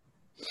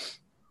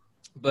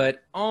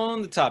 But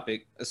on the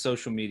topic of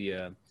social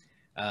media,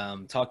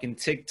 talking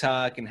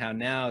TikTok and how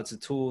now it's a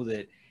tool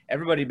that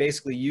everybody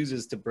basically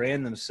uses to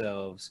brand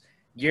themselves.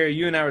 Gary,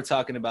 you and I were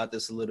talking about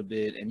this a little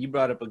bit, and you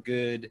brought up a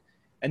good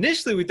 –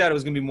 initially we thought it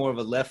was going to be more of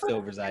a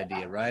leftovers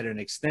idea, right, or an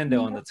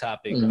extendo on the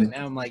topic. But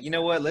now I'm like, you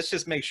know what, let's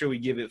just make sure we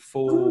give it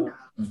full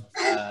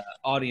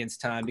audience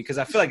time because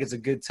I feel like it's a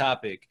good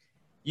topic.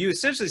 You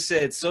essentially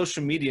said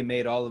social media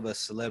made all of us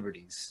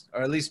celebrities,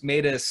 or at least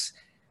made us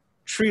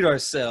treat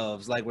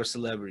ourselves like we're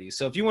celebrities.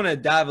 So if you want to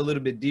dive a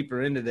little bit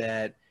deeper into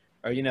that,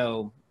 or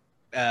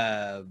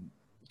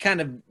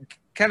kind of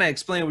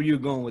explain where you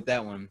were going with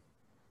that one.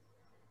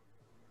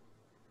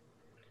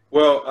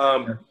 Well,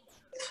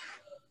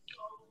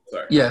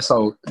 sorry. Yeah,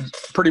 so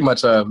pretty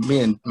much me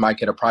and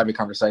Mike had a private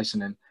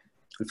conversation, and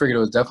we figured it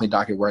was definitely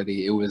docket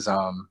worthy. It was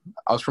I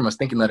was pretty much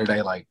thinking the other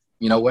day, like,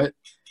 you know what?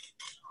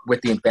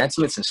 With the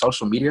advancements in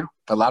social media,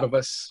 a lot of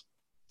us,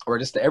 or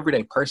just the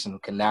everyday person,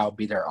 can now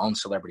be their own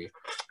celebrity.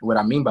 What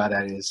I mean by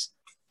that is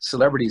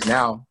celebrities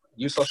now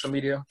use social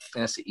media,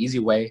 and it's an easy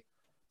way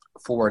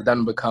for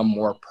them to become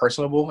more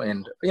personable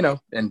and,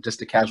 and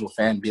just a casual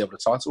fan be able to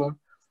talk to them.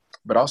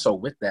 But also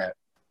with that,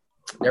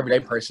 the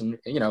everyday person,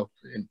 and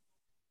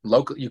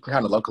you can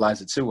kind of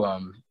localize it too.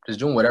 Just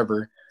doing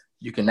whatever,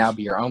 you can now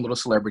be your own little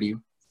celebrity,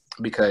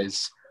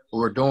 because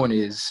what we're doing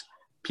is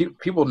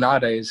people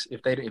nowadays,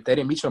 if they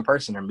didn't meet you in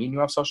person or meeting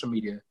you off social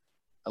media,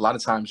 a lot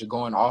of times you're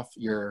going off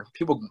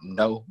people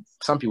know,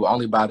 some people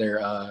only by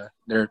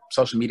their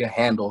social media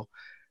handle.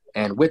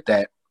 And with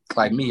that,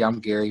 like me, I'm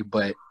Gary,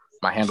 but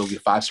my handle will be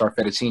 5-star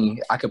fettuccine.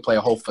 I could play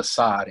a whole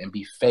facade and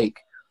be fake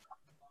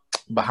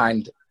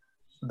behind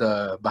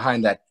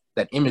that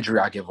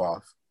imagery I give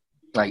off.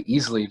 Like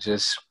easily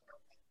just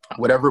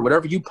whatever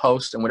you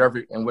post and whatever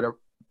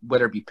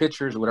it be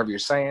pictures or whatever you're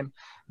saying,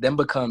 then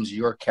becomes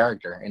your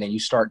character. And then you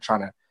start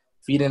trying to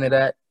feed into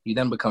that, you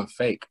then become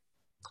fake.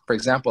 For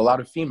example, a lot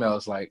of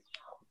females, like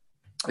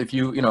if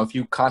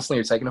you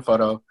constantly are taking a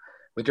photo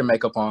with your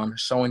makeup on,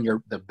 showing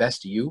the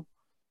best you,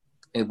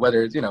 and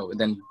whether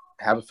then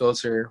have a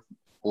filter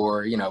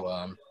or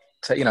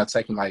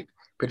taking like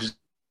pictures,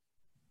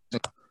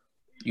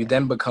 you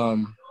then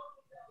become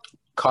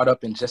caught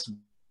up in just.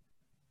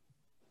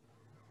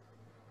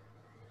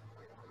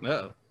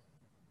 Oh,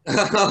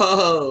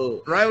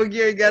 Right when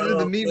Gary got into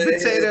the meat and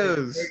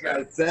potatoes. They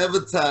got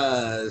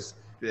sabotaged.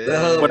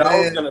 Yeah. What I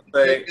was gonna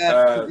say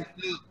to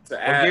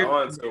add Gary-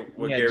 on to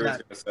what yeah, Gary was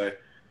Jack. gonna say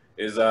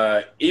is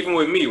even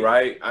with me,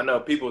 right? I know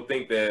people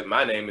think that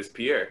my name is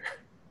Pierre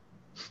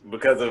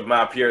because of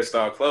my Pierre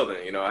style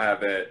clothing. I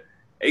have that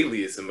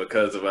alias, and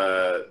because of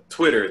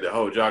Twitter, the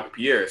whole Jock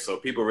Pierre. So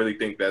people really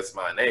think that's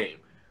my name.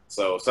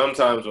 So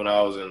sometimes when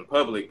I was in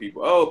public,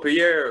 people, oh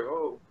Pierre,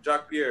 oh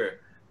Jock Pierre,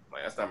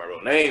 like that's not my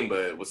real name,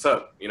 but what's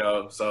up?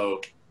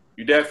 So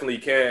you definitely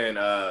can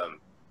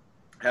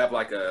have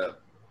like a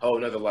whole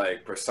nother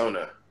like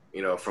persona,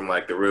 from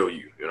like the real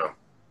you,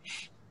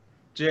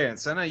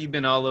 Jance, I know you've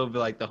been all over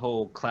like the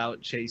whole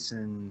clout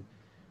chasing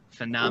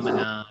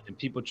phenomenon and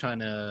people trying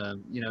to,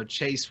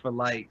 chase for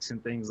likes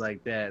and things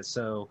like that.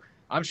 So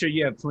I'm sure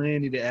you have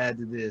plenty to add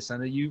to this. I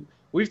know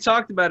we've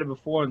talked about it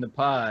before in the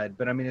pod,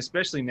 but I mean,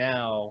 especially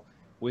now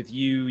with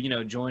you,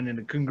 joining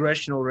the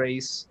congressional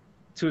race,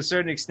 to a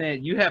certain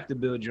extent, you have to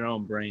build your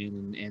own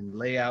brand and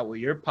lay out what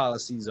your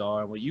policies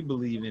are, what you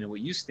believe in, and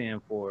what you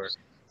stand for.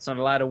 So in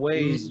a lot of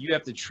ways, you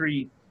have to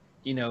treat,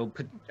 I'm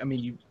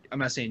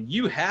not saying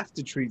you have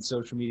to treat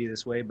social media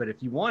this way, but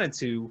if you wanted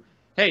to,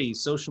 hey,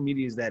 social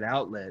media is that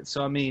outlet.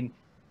 So, I mean,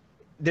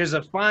 there's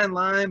a fine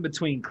line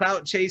between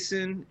clout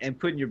chasing and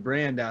putting your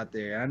brand out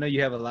there. I know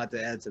you have a lot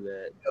to add to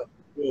that.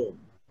 Yeah,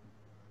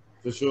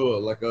 for sure.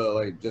 Like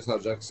just how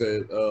Jack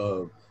said,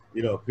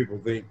 people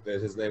think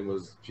that his name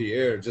was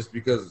Pierre just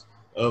because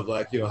of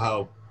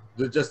how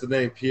just the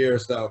name Pierre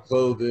style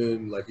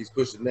clothing, like he's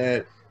pushing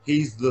that.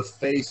 He's the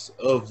face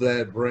of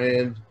that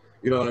brand.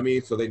 You know what I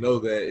mean? So they know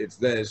that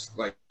it's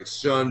like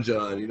Sean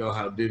John, you know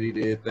how Diddy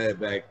did that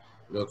back,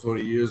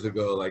 20 years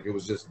ago. Like it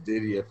was just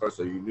Diddy at first,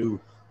 so you knew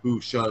who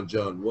Sean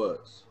John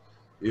was.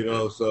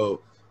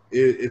 So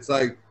it's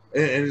like,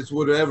 and it's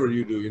whatever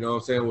you do, you know what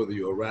I'm saying? Whether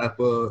you're a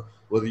rapper,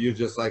 whether you're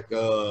just like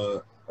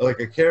a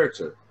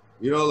character.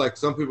 Like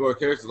some people are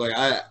characters. Like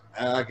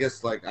I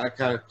guess like I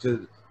kind of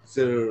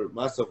consider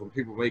myself, and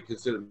people may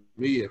consider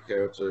me a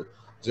character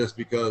just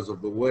because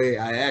of the way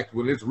I act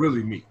when it's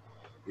really me,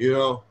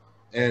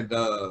 And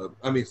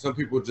some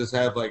people just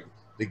have like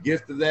the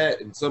gift of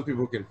that, and some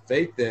people can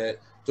fake that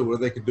to where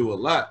they can do a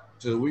lot.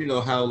 So we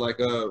know how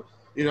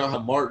how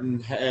Martin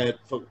had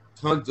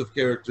tons of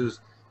characters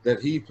that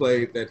he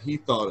played that he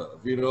thought of,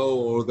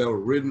 or that were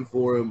written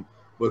for him,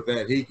 but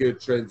that he could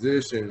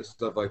transition and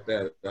stuff like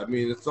that. I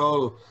mean, it's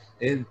all,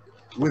 and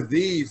with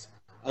these,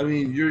 I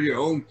mean, you're your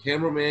own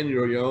cameraman,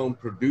 you're your own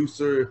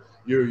producer,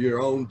 you're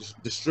your own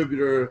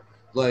distributor.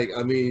 Like,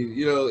 I mean,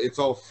 it's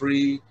all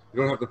free. You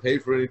don't have to pay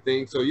for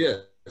anything. So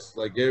yes,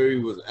 like Gary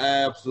was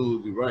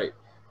absolutely right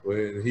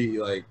when he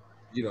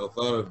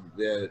thought of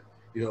that,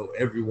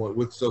 everyone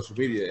with social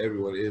media,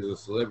 everyone is a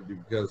celebrity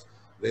because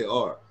they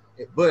are.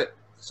 But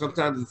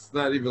sometimes it's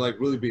not even like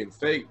really being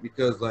fake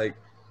because like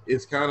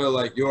it's kind of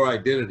like your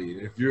identity.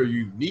 And if you're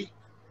unique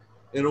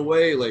in a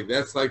way, like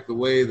that's like the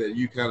way that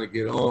you kind of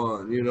get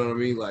on, you know what I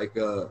mean? Like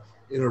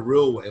in a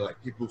real way,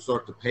 like people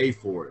start to pay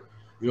for it.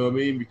 You know what I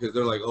mean? Because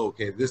they're like, oh,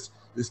 okay, this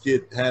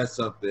kid has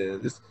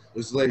something.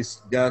 This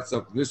lady's got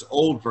something. This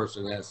old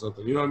person has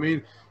something. You know what I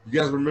mean? You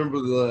guys remember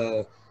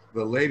the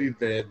lady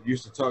that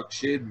used to talk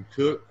shit and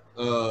cook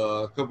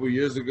a couple of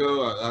years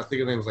ago? I think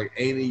her name was like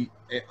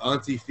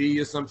Auntie Fee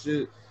or some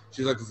shit.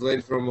 She's like this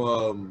lady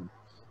from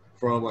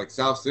like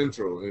South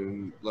Central,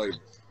 and like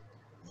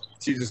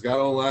she just got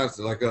online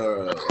to like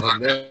a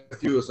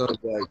nephew or something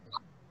like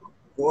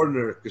recording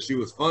her because she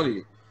was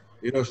funny.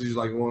 She's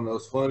like one of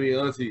those funny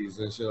aunties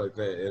and shit like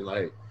that. And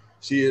like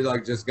she had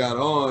like just got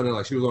on and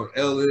like she was on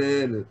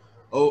Ellen and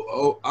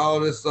all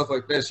this stuff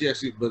like that. She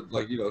actually, but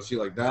like she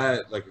like died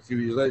like a few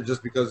years later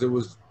just because it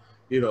was,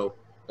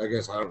 I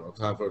guess I don't know,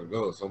 time for her to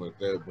go or something like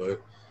that.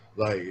 But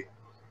like,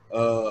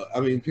 I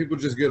mean, people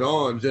just get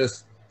on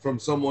just from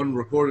someone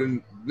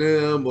recording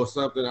them or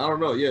something. I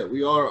don't know. Yeah,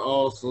 we are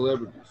all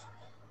celebrities,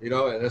 and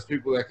there's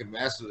people that can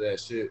master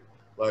that shit.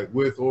 Like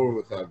with or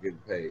without getting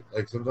paid.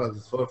 Like sometimes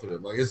it's fun for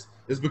them. Like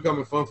it's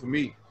becoming fun for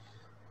me,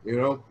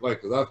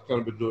 like because I've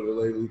kind of been doing it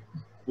lately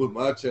with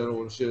my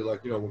channel and shit.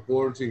 Like when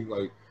quarantine,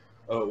 like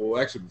well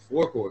actually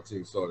before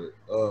quarantine started,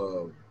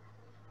 but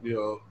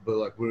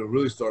like when it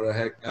really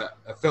started,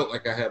 I felt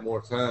like I had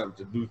more time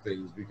to do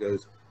things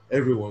because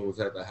everyone was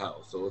at the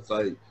house. So it's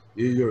like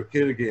you're a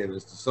kid again.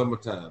 It's the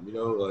summertime,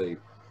 like.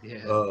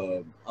 Yeah.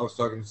 I was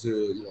talking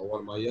to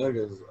one of my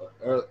youngins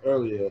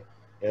earlier.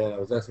 And I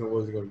was asking him what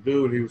he was going to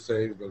do, and he was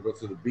saying he was going to go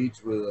to the beach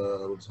with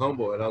his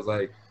homeboy. And I was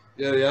like,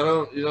 yeah,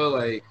 y'all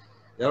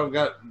don't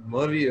got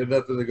money or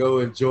nothing to go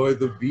enjoy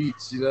the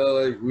beach,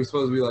 like we're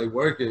supposed to be like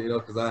working,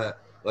 because I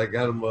like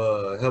got them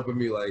helping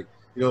me like,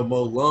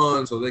 mow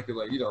lawns so they could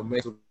like,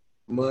 make some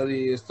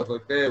money and stuff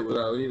like that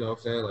without, what I'm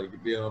saying,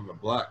 like being on the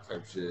block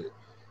type shit.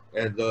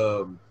 And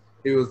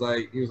he was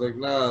like,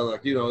 nah,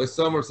 like, it's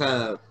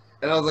summertime.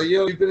 And I was like,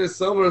 yo, you've been in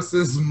summer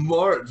since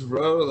March,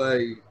 bro.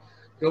 Like,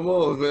 come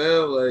on,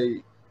 man.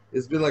 Like,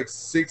 it's been like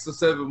 6 or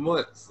 7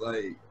 months.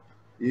 Like,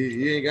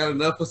 you ain't got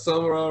enough of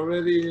summer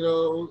already,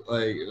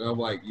 Like, and I'm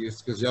like,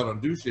 it's because y'all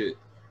don't do shit.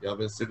 Y'all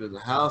been sitting in the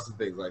house and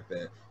things like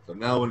that. So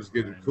now when it's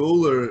getting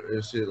cooler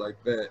and shit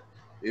like that,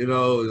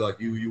 like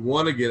you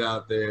want to get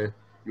out there,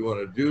 you want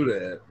to do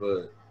that,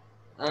 but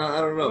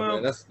I don't know,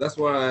 man. That's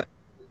why I.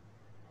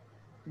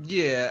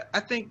 Yeah, I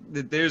think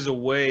that there's a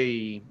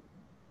way.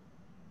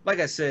 Like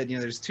I said,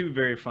 there's two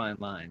very fine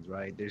lines,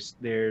 right?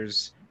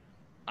 There's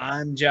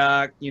I'm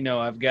Jock,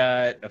 I've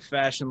got a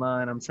fashion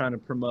line I'm trying to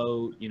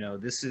promote,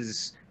 this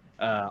is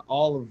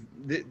all of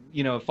the,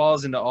 it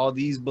falls into all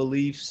these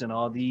beliefs and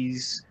all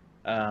these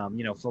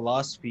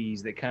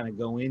philosophies that kind of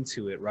go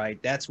into it, right?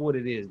 That's what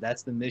it is.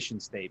 That's the mission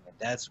statement.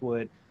 That's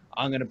what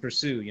I'm going to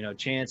pursue.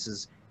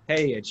 Chances,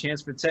 hey, a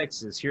chance for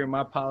Texas. Here are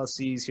my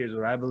policies. Here's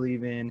what I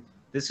believe in.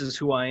 This is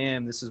who I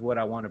am. This is what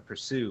I want to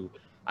pursue.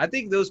 I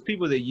think those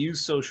people that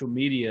use social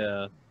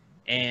media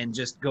and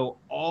just go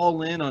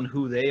all in on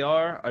who they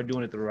are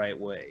doing it the right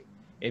way.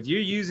 If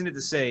you're using it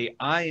to say,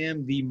 I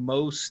am the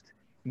most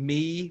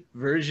me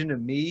version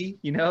of me,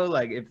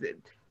 like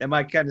that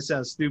might kind of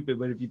sound stupid,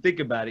 but if you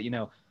think about it,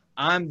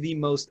 I'm the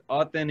most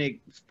authentic,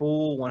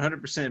 full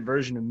 100%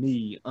 version of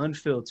me,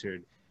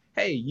 unfiltered.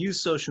 Hey,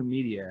 use social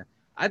media.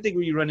 I think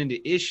where you run into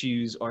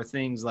issues are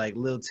things like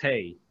Lil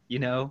Tay,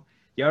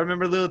 Y'all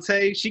remember Lil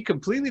Tay? She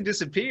completely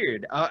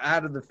disappeared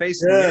out of the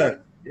face of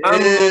the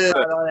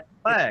earth.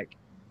 Flag.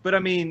 But I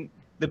mean,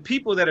 the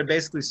people that are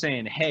basically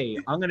saying, hey,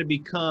 I'm going to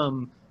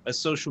become a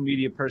social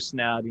media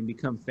personality and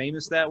become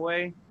famous that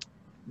way,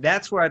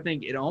 that's where I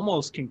think it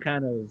almost can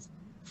kind of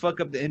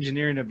fuck up the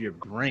engineering of your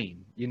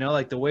brain.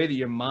 Like the way that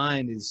your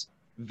mind is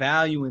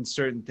valuing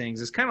certain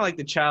things. It's kind of like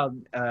the child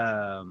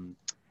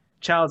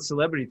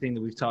celebrity thing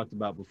that we've talked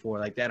about before,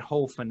 like that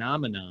whole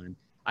phenomenon.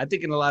 I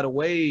think in a lot of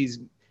ways,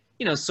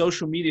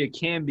 social media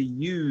can be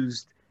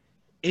used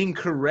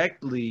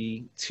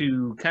incorrectly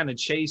to kind of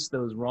chase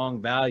those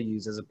wrong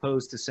values, as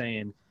opposed to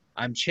saying,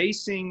 I'm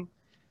chasing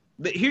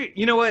here.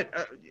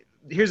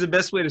 Here's the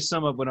best way to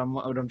sum up what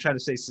I'm trying to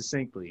say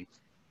succinctly.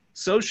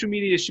 Social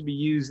media should be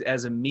used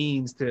as a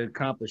means to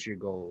accomplish your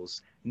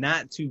goals,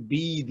 not to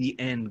be the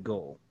end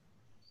goal.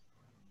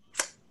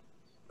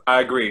 I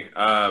agree.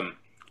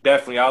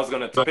 Definitely. I was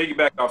going to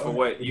piggyback off of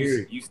what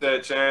you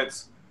said,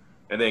 Chance.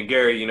 And then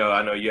Gary,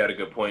 I know you had a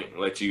good point.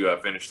 I'll let you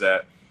finish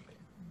that.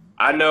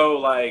 I know,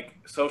 like,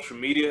 social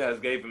media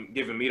has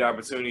given me the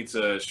opportunity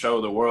to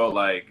show the world,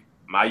 like,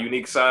 my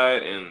unique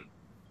side and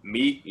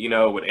me,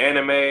 with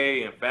anime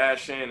and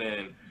fashion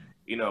and,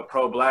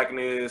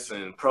 pro-blackness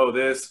and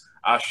pro-this.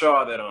 I show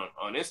all that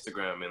on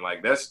Instagram, and,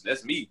 like,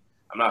 that's me.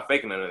 I'm not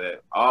faking none of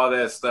that. All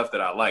that stuff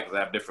that I like, 'cause I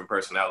have different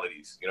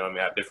personalities. I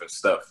have different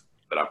stuff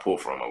that I pull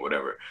from or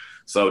whatever.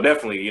 So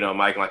definitely,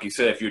 Mike, like you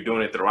said, if you're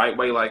doing it the right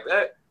way like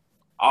that,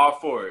 all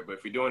for it. But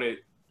if you're doing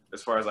it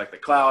as far as like the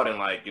cloud and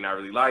like you're not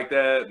really like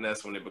that, and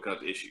that's when it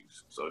becomes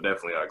issues. So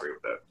definitely, I agree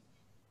with that.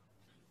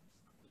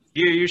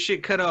 Yeah, your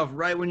shit cut off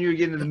right when you were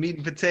getting to the meat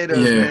and potatoes,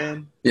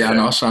 man. Yeah, I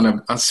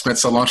know. I spent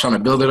so long trying to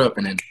build it up,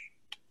 and then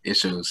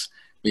issues.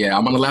 But yeah,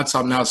 I'm on the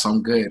laptop now, so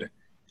I'm good.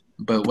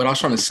 But what I was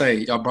trying to say,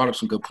 y'all brought up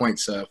some good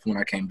points from when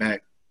I came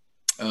back.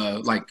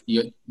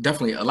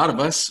 Definitely, a lot of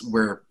us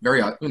were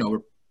very, we're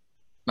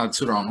not to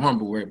toot our own horn,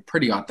 but we're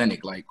pretty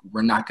authentic. Like,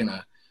 we're not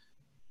gonna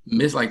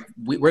miss. Like,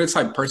 we're the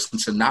type of person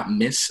to not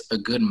miss a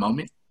good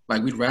moment.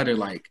 Like, we'd rather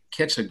like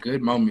catch a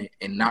good moment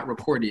and not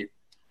record it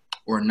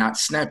or not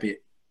snap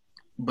it.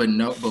 But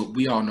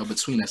we all know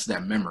between us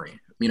that memory.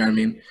 You know what I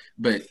mean?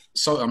 But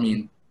so, I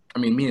mean,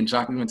 me and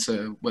Jock, we went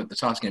to the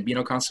Childish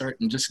Gambino concert,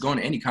 and just going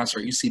to any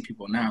concert, you see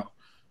people now,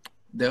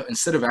 they'll,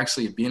 instead of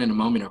actually being in the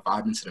moment of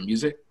vibing to the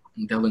music,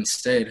 they'll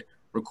instead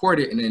record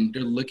it, and then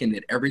they're looking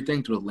at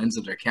everything through the lens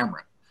of their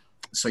camera.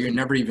 So you're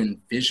never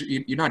even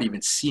you're not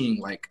even seeing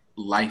like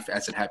life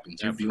as it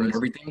happens. You're viewing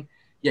everything.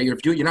 Yeah,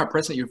 you're not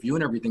present. You're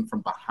viewing everything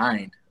from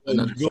behind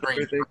another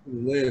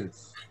screen.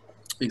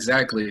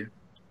 Exactly.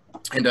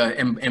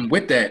 And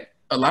with that,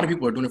 a lot of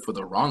people are doing it for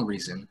the wrong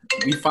reason.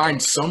 We find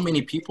so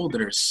many people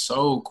that are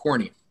so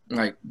corny.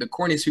 Like, the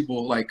corniest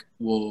people like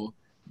will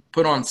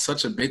put on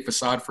such a big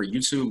facade for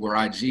YouTube or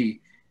IG,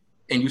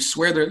 and you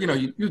swear they're,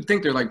 you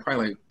think they're like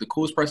probably like the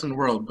coolest person in the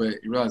world,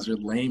 but you realize they're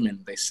lame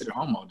and they sit at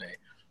home all day.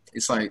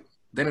 It's like,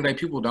 the end of the day,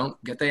 people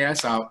don't get their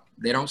ass out.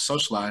 They don't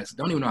socialize. They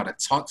don't even know how to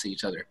talk to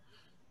each other.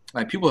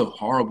 Like, people have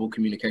horrible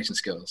communication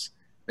skills.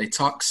 They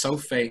talk so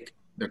fake,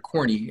 they're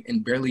corny,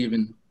 and barely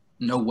even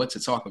know what to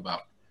talk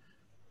about.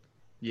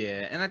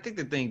 Yeah, and I think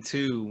the thing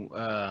too,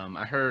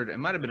 I heard, it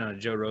might have been on a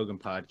Joe Rogan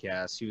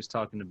podcast, he was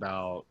talking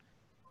about,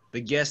 the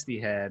guest he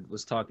had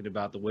was talking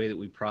about the way that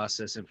we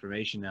process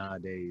information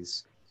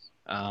nowadays.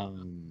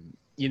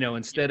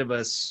 Instead of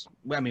us,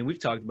 we've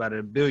talked about it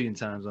a billion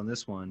times on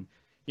this one,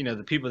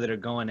 the people that are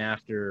going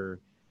after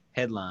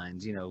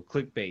headlines,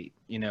 clickbait,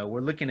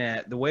 we're looking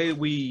at the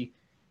way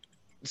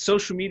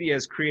social media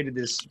has created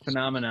this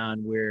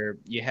phenomenon where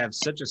you have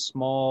such a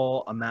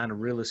small amount of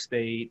real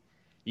estate.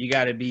 You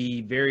got to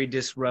be very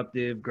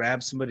disruptive,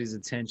 grab somebody's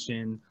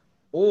attention,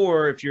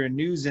 or if you're a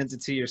news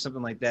entity or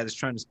something like that that's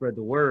trying to spread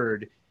the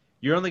word,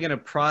 you're only going to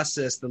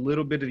process the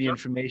little bit of the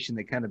information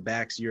that kind of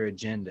backs your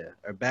agenda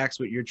or backs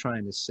what you're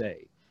trying to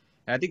say.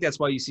 And I think that's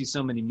why you see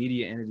so many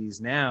media entities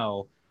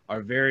now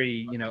are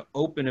very,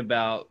 open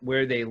about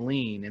where they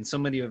lean. And so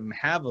many of them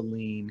have a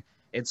lean.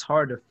 It's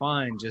hard to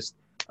find just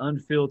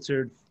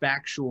unfiltered,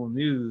 factual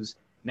news.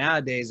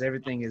 Nowadays,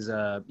 everything is,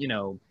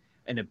 an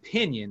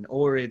opinion,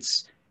 or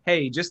it's,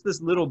 hey, just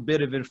this little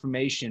bit of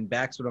information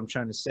backs what I'm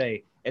trying to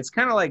say. It's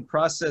kind of like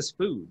processed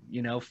food,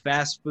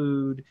 fast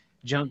food,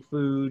 junk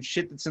food,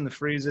 shit that's in the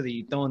freezer that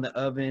you throw in the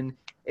oven.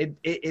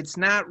 It's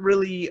not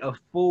really a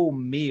full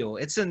meal.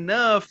 It's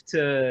enough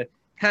to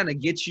kind of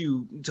get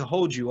you, to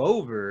hold you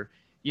over,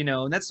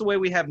 and that's the way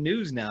we have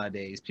news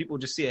nowadays. People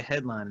just see a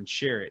headline and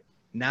share it,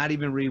 not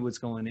even read what's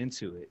going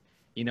into it.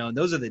 You know, and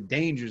those are the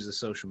dangers of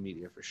social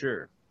media for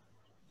sure.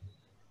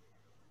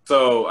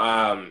 So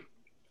I'm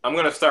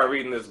gonna start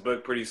reading this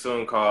book pretty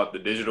soon called The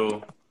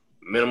Digital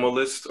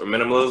Minimalist or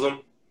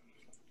Minimalism,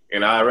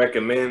 and I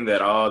recommend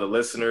that all the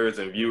listeners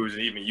and viewers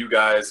and even you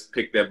guys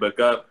pick that book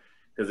up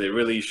because it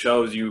really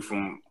shows you,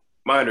 from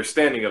my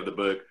understanding of the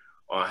book,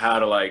 on how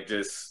to like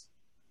just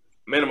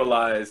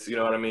minimalize, you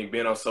know what I mean,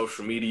 being on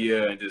social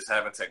media and just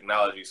having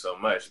technology so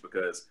much,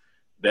 because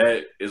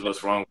that is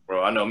what's wrong,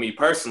 bro. I know me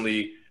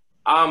personally,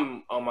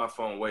 I'm on my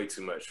phone way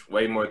too much,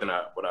 way more than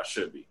what I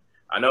should be.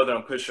 I know that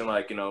I'm pushing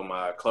like, you know,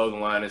 my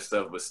clothing line and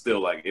stuff, but still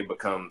like it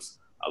becomes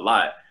a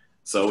lot.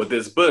 So with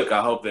this book,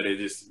 I hope that it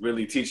just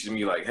really teaches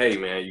me like, hey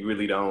man, you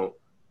really don't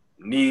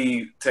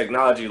need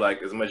technology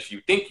like as much as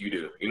you think you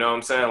do. You know what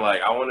I'm saying?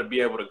 Like I want to be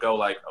able to go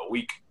like a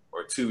week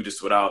or two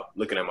just without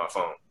looking at my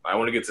phone. I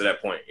want to get to that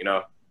point, you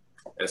know?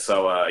 And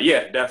so,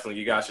 yeah, definitely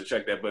you guys should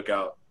check that book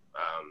out.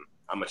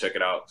 I'm gonna check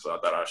it out. So I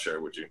thought I'd share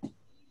it with you.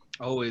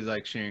 Always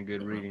like sharing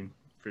good reading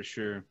for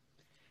sure.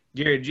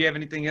 Garrett, do you have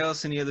anything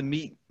else? Any other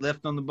meat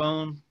left on the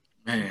bone?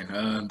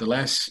 Man, the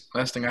last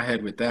thing I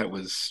had with that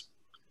was,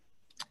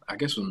 I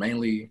guess, was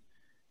mainly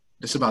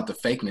just about the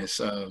fakeness.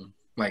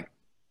 Like,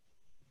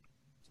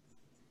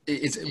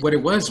 it's what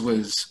it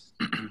was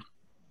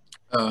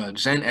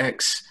Gen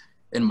X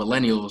and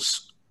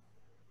millennials.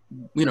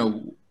 You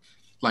know,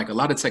 like a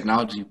lot of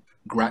technology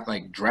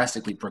like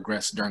drastically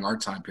progressed during our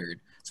time period,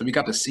 so we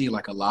got to see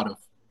like a lot of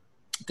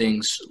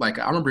things. Like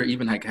I remember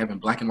even like having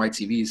black and white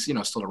TVs, you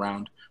know, still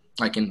around,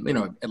 like in, you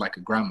know, at like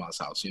a grandma's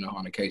house, you know,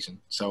 on occasion.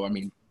 So I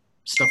mean,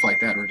 stuff like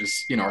that, or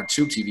just, you know, our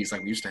tube TVs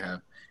like we used to have.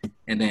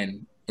 And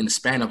then in the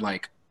span of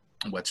like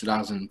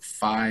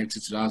 2005 to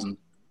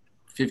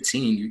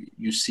 2015,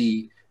 you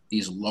see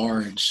these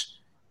large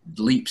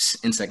leaps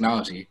in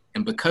technology,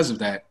 and because of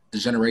that, the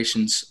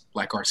generations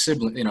like our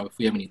sibling, you know, if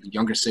we have any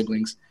younger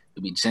siblings,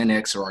 it'll be Gen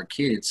X or our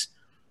kids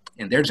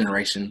and their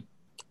generation,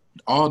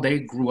 all they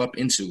grew up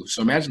into.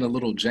 So imagine a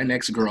little Gen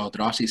X girl that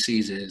all she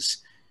sees is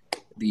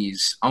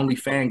these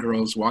OnlyFans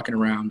girls walking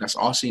around. That's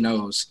all she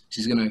knows.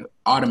 She's gonna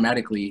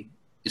automatically,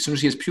 as soon as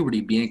she has puberty,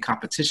 be in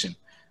competition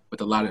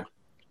with a lot of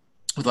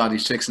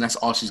these chicks, and that's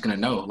all she's gonna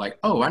know. Like,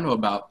 oh, I know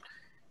about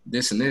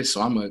this and this,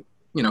 so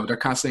you know, they're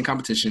constantly in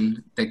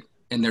competition.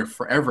 And they're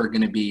forever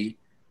gonna be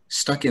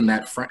stuck in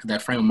that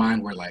frame of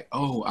mind where like,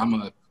 oh, I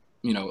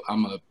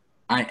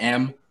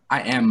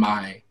am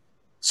my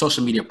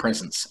social media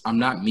presence. I'm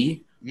not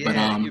me, Yeah,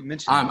 but you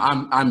mentioned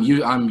I'm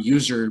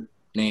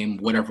username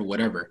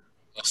whatever.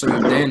 So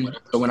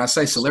when I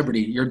say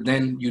celebrity, you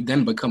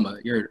then become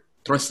you're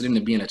thrusted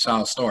into being a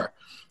child star.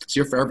 So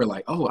you're forever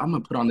like, oh, I'm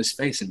gonna put on this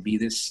face and be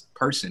this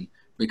person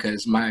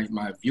because my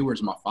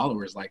viewers, my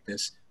followers like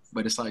this.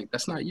 But it's like,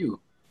 that's not you.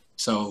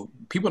 So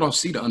people don't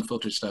see the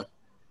unfiltered stuff.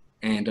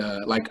 And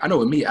like, I know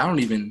with me, I don't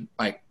even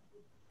like,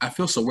 I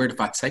feel so weird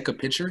if I take a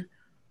picture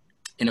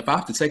and if I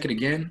have to take it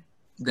again,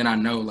 then I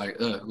know like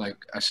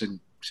I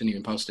shouldn't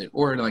even post it,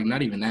 or like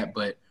not even that.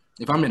 But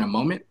if I'm in a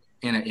moment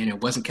and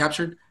it wasn't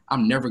captured,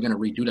 I'm never going to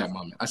redo that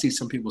moment. I see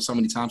some people so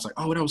many times like,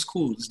 oh, that was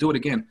cool, let's do it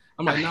again.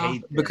 I'm like, nah,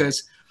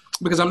 because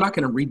I'm not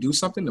going to redo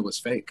something that was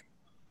fake.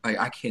 Like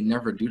I can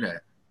never do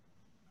that.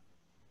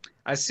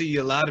 I see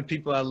a lot of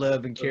people I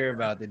love and care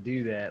about that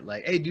do that.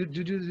 Like, hey, do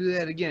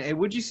that again. Hey,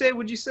 what'd you say?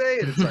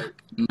 And it's like,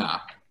 nah.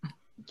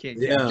 You can't.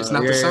 Yeah, it's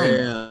not the same.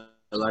 Yeah.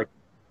 Like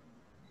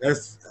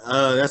that's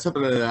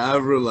something that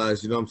I've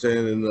realized, you know what I'm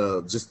saying,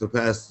 in just the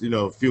past, you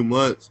know, few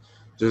months,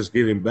 just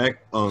getting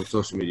back on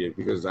social media,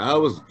 because I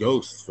was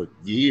ghost for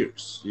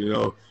years, you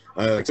know,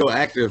 like so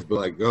active, but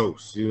like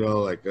ghost, you know,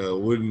 like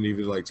wouldn't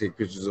even like take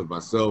pictures of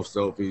myself,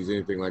 selfies,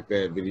 anything like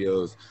that,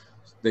 videos,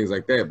 things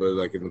like that. But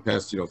like in the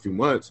past, you know, few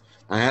months,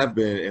 I have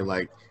been, and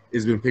like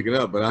it's been picking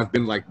up, but I've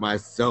been like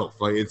myself.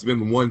 Like it's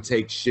been one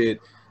take shit.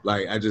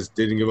 Like I just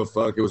didn't give a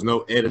fuck. It was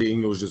no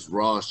editing. It was just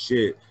raw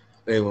shit.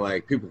 And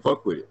like people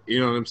fuck with it.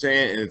 You know what I'm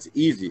saying? And it's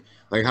easy.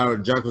 Like how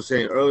Jack was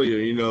saying earlier,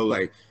 you know,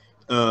 like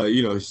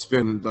you know,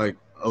 spend like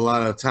a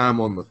lot of time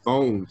on the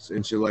phones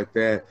and shit like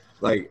that.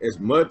 Like as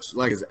much,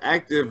 like as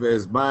active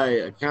as my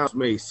accounts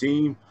may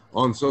seem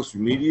on social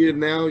media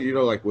now, you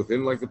know, like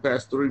within like the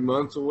past 3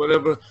 months or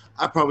whatever,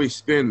 I probably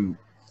spend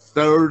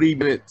 30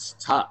 minutes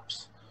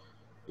tops,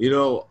 you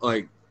know,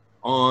 like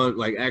on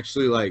like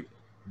actually like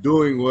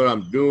doing what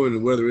I'm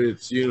doing, whether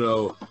it's, you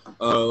know,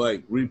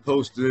 like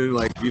reposting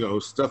like, you know,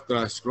 stuff that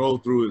I scroll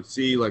through and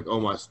see like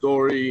on my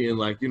story, and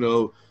like, you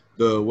know,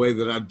 the way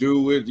that I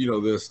do it, you know,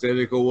 the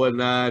aesthetic or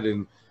whatnot.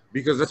 And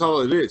because that's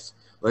all it is.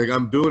 Like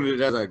I'm doing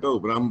it as I go,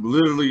 but I'm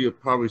literally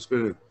probably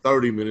spending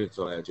 30 minutes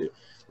on that shit.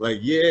 Like,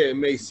 yeah, it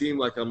may seem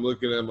like I'm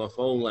looking at my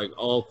phone like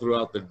all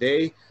throughout the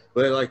day,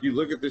 but like you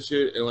look at this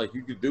shit and like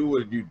you could do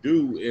what you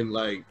do in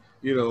like,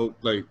 you know,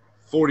 like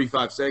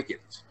 45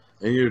 seconds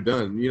and you're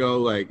done, you know,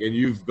 like, and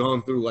you've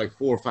gone through like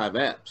 4 or 5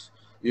 apps,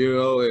 you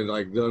know, and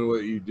like done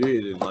what you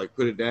did and like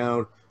put it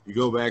down. You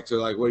go back to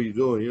like, what are you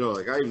doing? You know,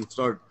 like I even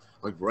start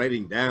like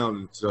writing down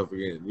and stuff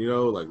again, you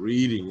know, like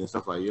reading and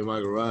stuff like in my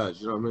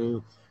garage, you know what I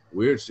mean?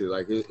 Weird shit.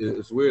 Like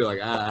it's weird.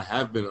 Like I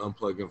have been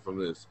unplugging from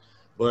this,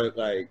 but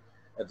like,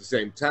 at the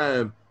same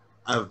time,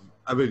 I've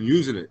been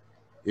using it,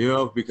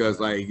 because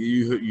like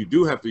you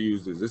do have to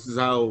use this. This is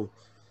how,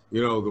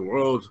 the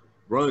world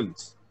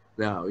runs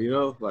now,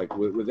 like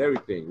with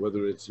everything,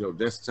 whether it's,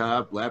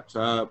 desktop,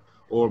 laptop,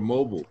 or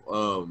mobile,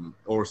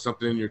 or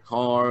something in your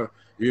car,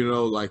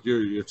 like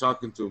you're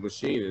talking to a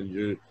machine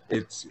and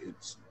it's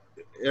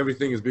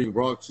everything is being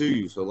brought to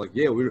you. So like,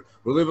 yeah, we're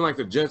living like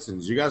the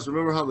Jetsons. You guys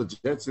remember how the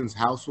Jetsons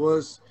house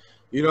was?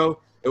 It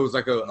was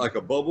like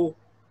a bubble,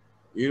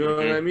 you know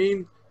what I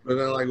mean? But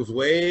then like it was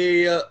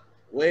way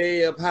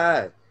up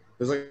high. It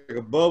was like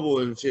a bubble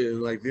and shit,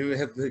 and like then they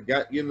have to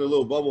get in the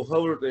little bubble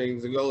hover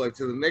things and go like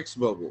to the next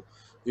bubble,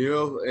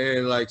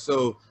 and like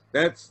so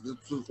that's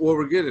what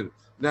we're getting.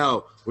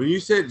 Now, when you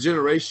said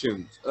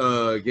generations,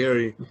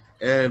 Gary,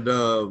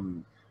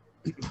 and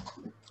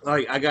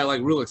like I got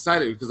like real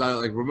excited because I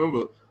like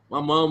remember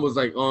my mom was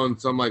like on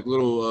some like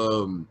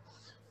little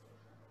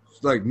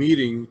like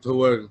meeting to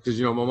where, because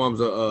my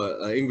mom's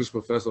a English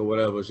professor or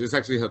whatever. It's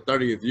actually her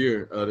 30th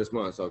year this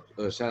month, so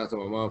shout out to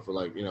my mom for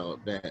like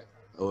that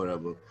or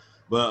whatever.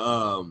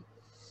 But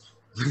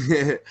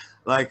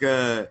like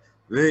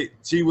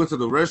she went to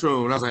the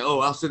restroom and I was like, oh,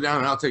 I'll sit down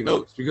and I'll take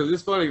notes, because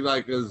it's funny,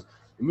 like, because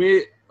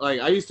me, like,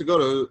 I used to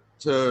go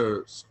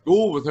to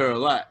school with her a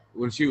lot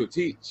when she would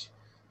teach,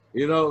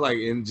 like,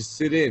 and just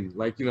sit in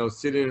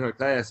her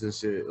class and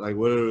shit, like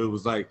whether it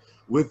was like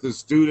with the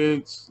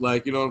students,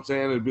 like, what I'm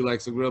saying? It'd be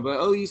like some girl, like,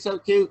 oh, you so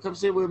cute, come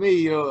sit with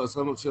me, or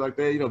some shit like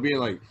that, being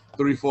like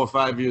 3, 4,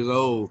 5 years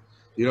old,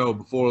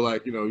 before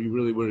like, you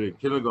really were in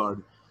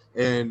kindergarten.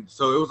 And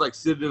so it was like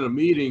sitting in a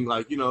meeting,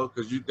 like,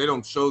 because they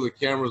don't show the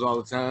cameras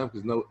all the time,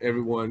 because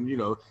everyone,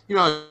 you're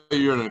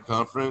in a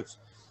conference.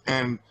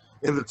 And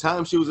in the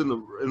time she was in the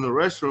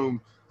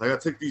restroom, like I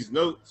took these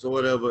notes or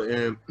whatever,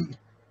 and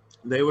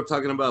they were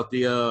talking about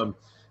the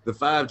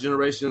 5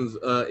 generations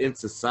in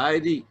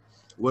society,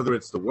 whether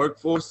it's the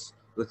workforce,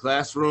 the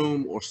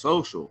classroom, or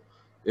social.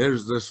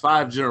 There's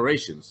 5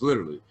 generations,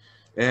 literally.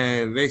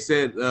 And they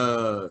said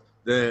that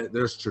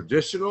there's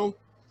traditional,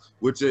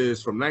 which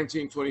is from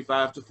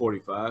 1925 to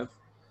 45.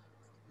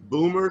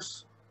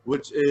 Boomers,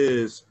 which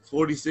is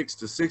 46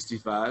 to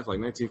 65, like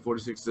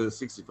 1946 to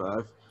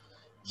 65.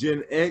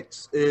 Gen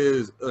X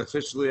is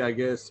officially, I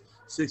guess,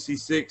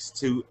 66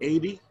 to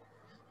 80.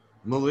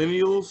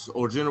 Millennials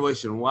or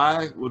Generation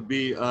Y would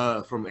be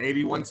from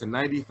 81 to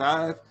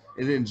 95.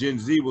 And then Gen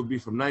Z would be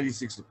from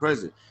 96 to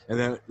present.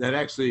 And that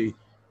actually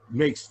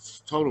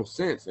makes total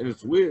sense. And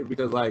it's weird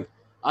because, like,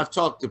 I've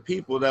talked to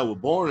people that were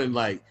born in,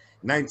 like,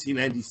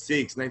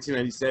 1996,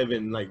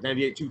 1997, like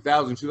 98,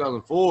 2000,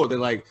 2004. They're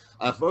like,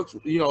 folks,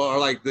 are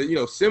like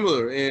the,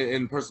 similar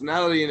in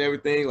personality and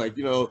everything. Like,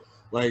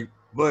 like,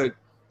 but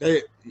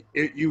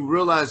you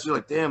realize you're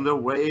like, damn, they're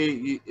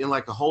way in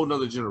like a whole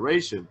nother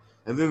generation.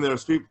 And then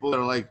there's people that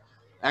are like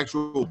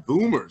actual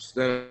boomers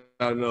that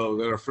I know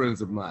that are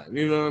friends of mine.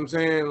 You know what I'm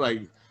saying?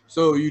 Like,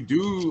 so you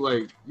do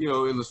like,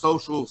 in the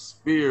social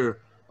sphere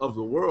of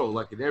the world,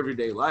 like in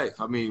everyday life,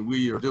 I mean,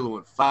 we are dealing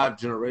with 5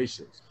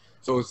 generations.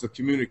 So it's the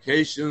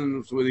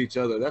communications with each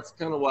other. That's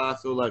kind of why I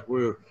feel like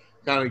we're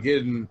kind of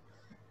getting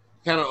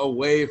kind of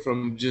away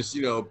from just,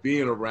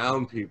 being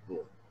around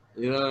people.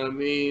 You know what I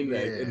mean?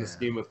 Like, in the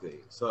scheme of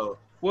things. So,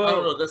 well, I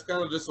don't know. That's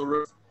kind of just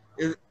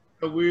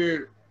a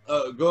weird,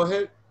 go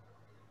ahead.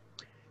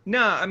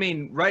 No, I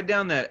mean, right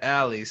down that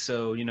alley.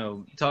 So,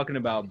 talking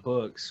about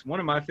books, one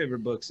of my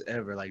favorite books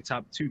ever, like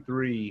top 2,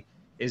 3,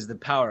 is The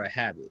Power of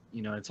Habit.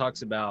 It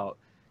talks about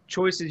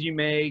choices you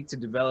make to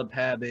develop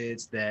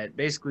habits that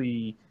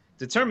basically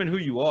determine who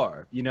you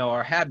are.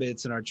 Our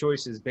habits and our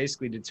choices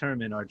basically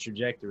determine our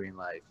trajectory in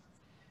life.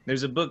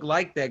 There's a book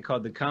like that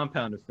called The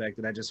Compound Effect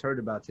that I just heard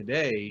about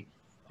today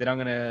that I'm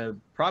going to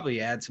probably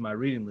add to my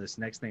reading list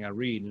next thing I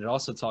read. And it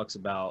also talks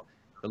about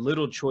the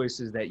little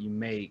choices that you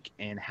make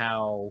and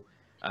how,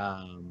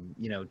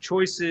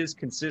 choices,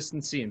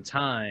 consistency, and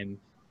time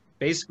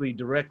basically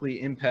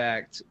directly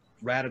impact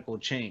radical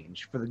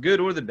change for the good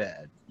or the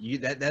bad.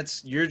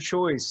 That's your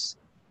choice,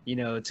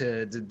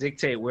 to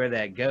dictate where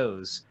that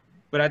goes.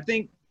 But I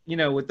think,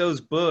 with those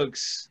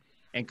books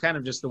and kind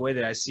of just the way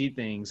that I see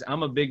things,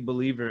 I'm a big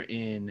believer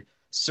in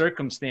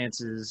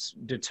circumstances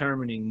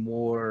determining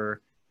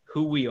more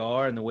who we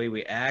are and the way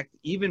we act,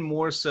 even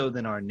more so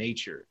than our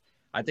nature.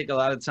 I think a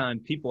lot of time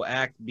people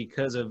act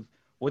because of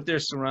what they're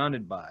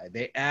surrounded by.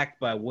 They act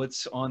by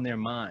what's on their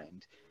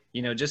mind.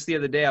 Just the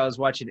other day I was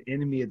watching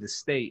Enemy of the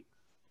State,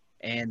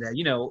 and,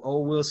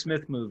 old Will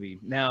Smith movie.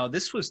 Now,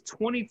 this was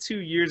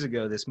 22 years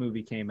ago this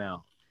movie came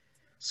out.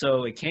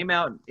 So it came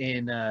out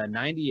in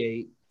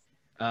 98.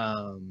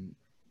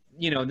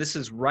 This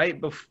is right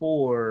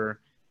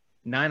before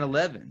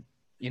 9/11.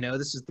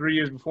 This is 3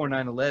 years before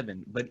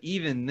 9/11. But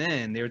even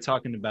then, they were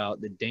talking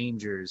about the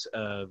dangers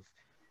of,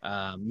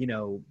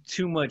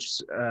 too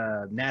much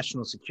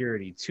national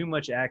security, too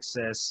much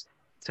access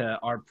to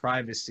our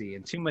privacy,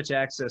 and too much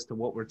access to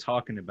what we're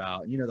talking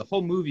about. The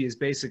whole movie is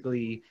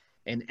basically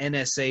an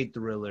NSA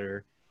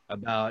thriller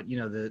about,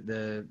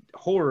 the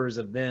horrors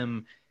of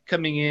them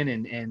coming in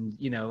and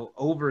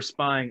over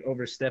spying,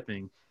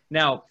 overstepping.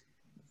 Now,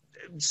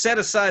 set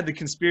aside the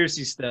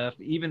conspiracy stuff,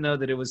 even though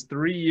that it was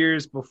 3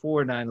 years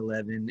before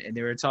 9/11 and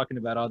they were talking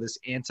about all this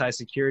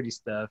anti-security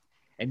stuff,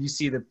 and you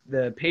see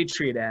the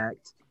Patriot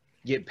Act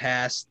get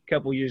passed a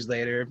couple years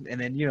later,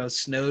 and then, you know,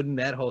 Snowden,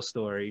 that whole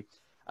story.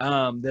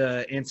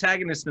 The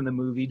antagonist in the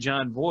movie,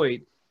 John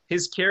Voight,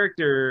 his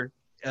character,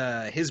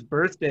 his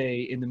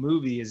birthday in the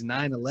movie is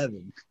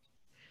 9/11,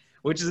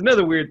 which is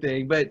another weird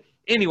thing. But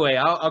anyway,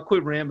 I'll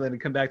quit rambling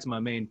and come back to my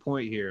main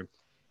point here.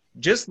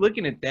 Just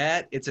looking at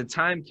that, it's a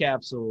time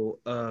capsule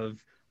of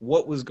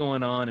what was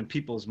going on in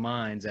people's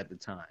minds at the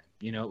time.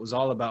 You know, it was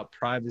all about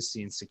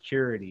privacy and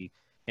security.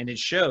 And it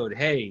showed,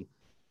 hey,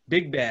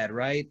 big bad,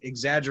 right?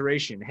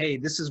 Exaggeration. Hey,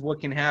 this is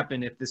what can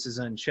happen if this is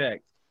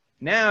unchecked.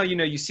 Now, you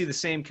know, you see the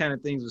same kind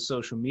of things with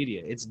social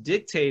media. It's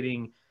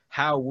dictating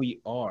how we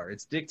are.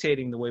 It's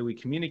dictating the way we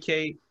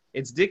communicate.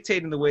 It's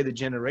dictating the way the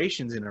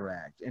generations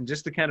interact. And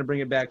just to kind of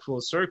bring it back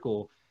full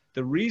circle,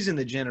 the reason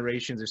the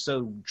generations are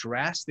so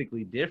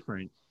drastically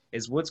different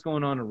is what's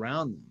going on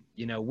around them.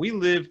 You know, we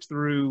lived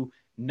through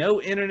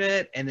no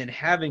internet and then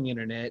having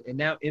internet, and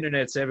now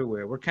internet's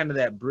everywhere. We're kind of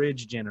that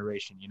bridge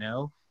generation, you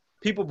know?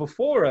 People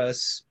before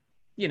us,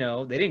 you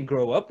know, they didn't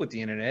grow up with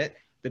the internet.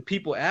 The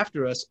people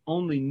after us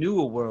only knew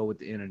a world with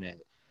the internet.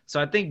 So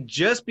I think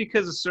just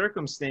because of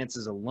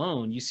circumstances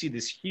alone, you see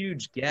this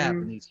huge gap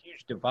and these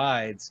huge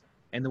divides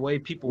and the way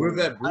people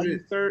value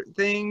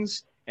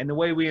things and the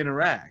way we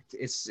interact.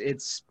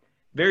 It's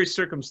very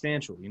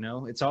circumstantial, you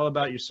know? It's all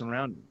about your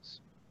surroundings.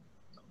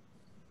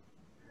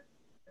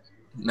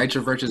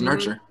 Nature versus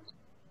nurture.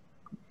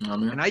 You know what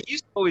I mean? And I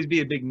used to always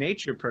be a big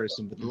nature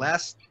person, but the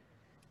last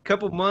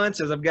couple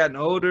months as I've gotten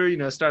older, you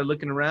know, started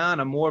looking around,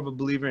 I'm more of a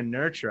believer in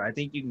nurture. I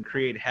think you can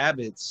create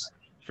habits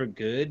for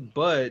good,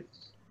 but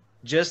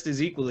just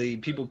as equally,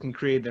 people can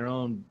create their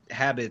own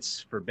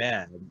habits for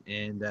bad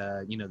and,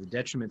 you know, the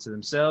detriment to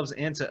themselves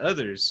and to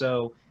others.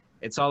 So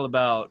it's all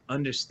about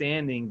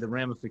understanding the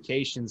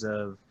ramifications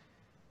of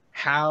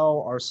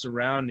how our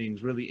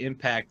surroundings really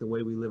impact the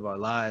way we live our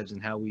lives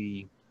and how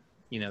we,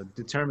 you know,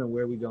 determine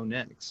where we go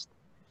next.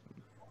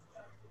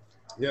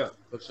 Yeah,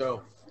 for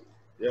sure.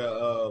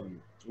 Yeah,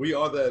 we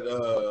are that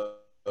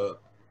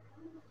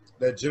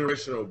that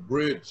generational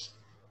bridge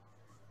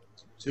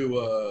to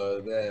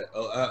that.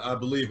 I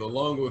believe,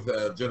 along with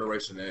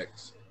Generation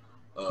X,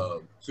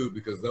 too,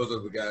 because those are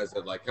the guys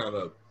that like kind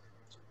of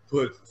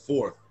put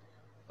forth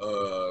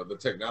the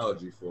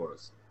technology for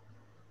us.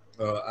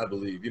 I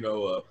believe, you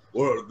know,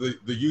 or the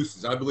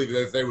uses. I believe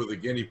that they were the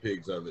guinea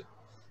pigs of it.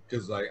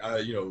 Because like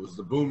you know, it was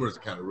the boomers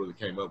that kind of really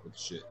came up with the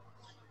shit.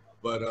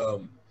 But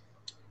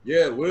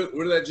yeah,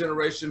 we're that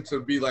generation to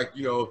be like,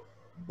 you know,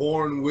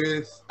 born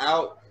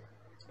without,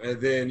 and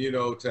then, you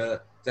know,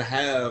 to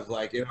have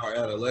like in our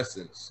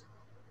adolescence.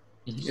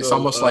 It's So,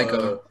 almost like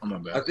a. Oh my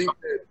bad.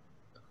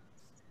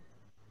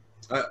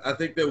 I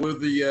think that we're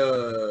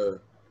the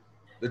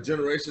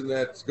generation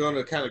that's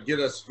gonna kind of get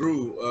us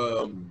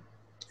through,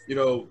 you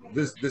know,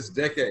 this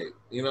decade.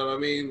 You know what I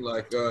mean?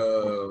 Like.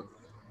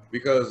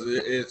 Because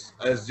it's,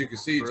 as you can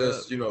see,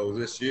 just, you know,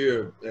 this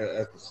year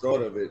at the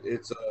start of it,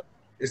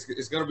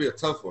 it's gonna be a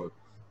tough one.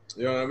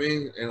 You know what I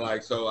mean? And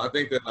like, so I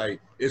think that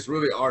like it's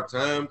really our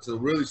time to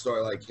really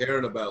start like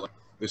caring about like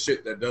the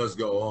shit that does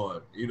go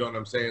on. You know what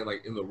I'm saying?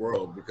 Like in the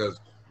world, because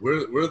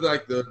we're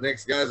like the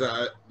next guys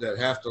that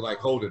have to like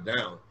hold it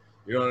down.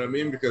 You know what I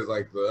mean? Because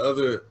like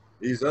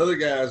these other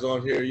guys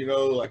on here, you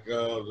know, like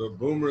the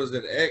boomers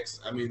and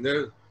X. I mean,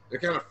 they're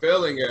kind of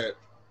failing at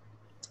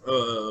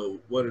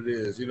what it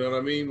is, you know what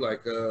I mean?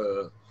 Like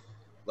you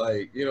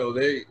know,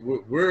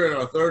 we're in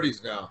our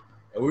 30s now,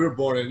 and we were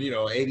born in, you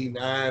know,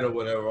 89 or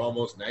whatever,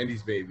 almost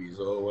 90s babies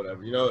or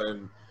whatever, you know,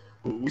 and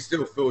we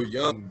still feel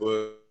young,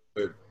 but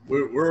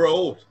we're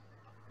old,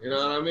 you know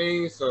what I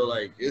mean? So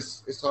like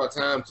it's our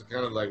time to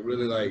kind of like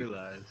really like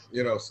realize,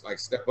 you know, like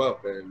step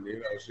up and, you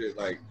know, shit,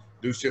 like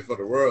do shit for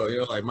the world, you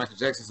know, like Michael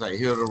Jackson's like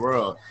heal the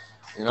world,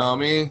 you know what I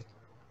mean?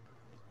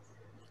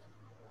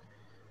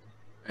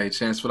 Hey,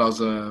 Chance, what I was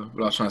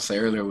trying to say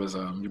earlier was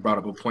you brought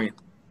up a point,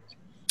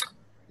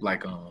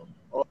 like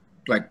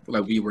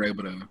we were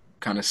able to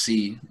kind of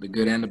see the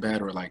good and the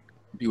bad, or like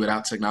be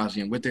without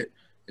technology and with it.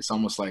 It's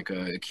almost like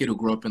a kid who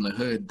grew up in the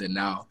hood that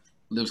now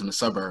lives in the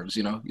suburbs.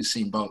 You know, you've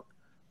seen both.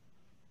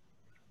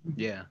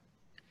 Yeah,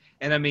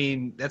 and I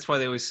mean that's why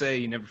they always say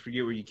you never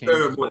forget where you came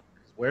from.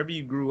 Wherever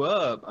you grew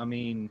up, I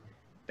mean,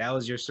 that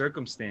was your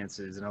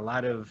circumstances, and a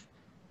lot of,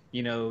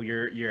 you know,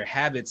 your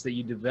habits that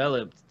you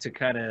developed to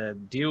kind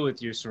of deal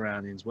with your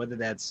surroundings, whether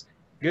that's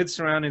good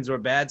surroundings or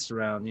bad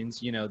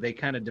surroundings, you know, they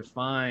kind of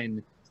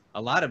define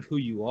a lot of who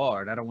you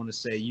are. And I don't want to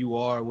say you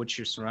are what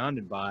you're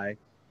surrounded by.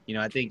 You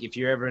know, I think if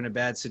you're ever in a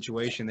bad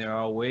situation, there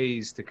are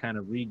ways to kind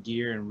of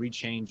re-gear and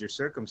rechange your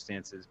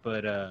circumstances,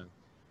 but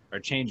or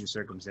change your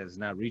circumstances,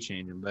 not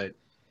rechange them. But,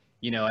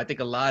 you know, I think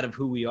a lot of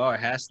who we are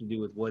has to do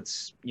with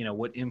what's, you know,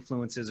 what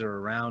influences are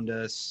around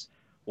us,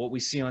 what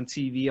we see on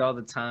TV all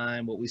the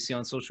time, what we see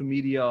on social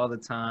media all the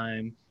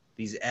time,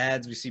 these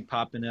ads we see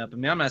popping up. I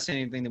mean, I'm not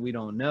saying anything that we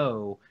don't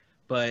know,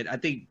 but I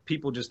think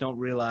people just don't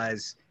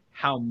realize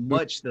how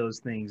much those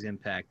things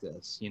impact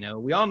us. You know,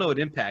 we all know it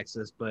impacts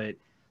us, but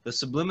the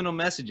subliminal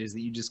messages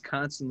that you just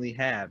constantly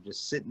have,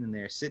 just sitting in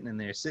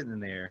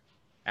there,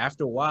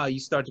 after a while, you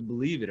start to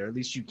believe it, or at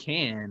least you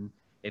can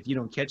if you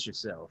don't catch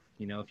yourself,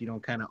 you know, if you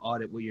don't kind of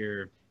audit what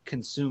you're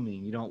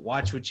consuming, you don't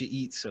watch what you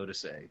eat, so to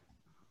say.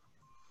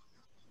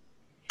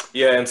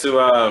 Yeah, and to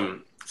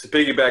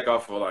piggyback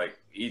off of like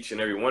each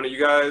and every one of you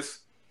guys,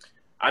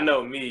 I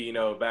know me, you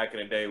know, back in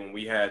the day when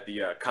we had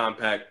the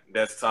compact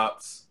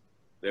desktops,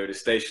 they were the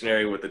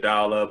stationary with the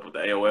dial-up, with the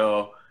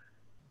AOL.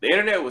 The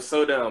internet was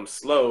so damn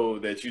slow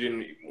that you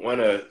didn't want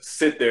to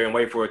sit there and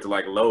wait for it to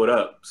like load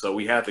up. So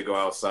we had to go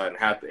outside and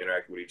have to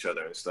interact with each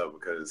other and stuff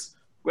because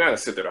we had to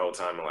sit there the whole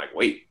time and like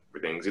wait for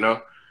things, you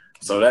know?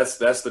 So that's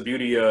the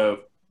beauty of,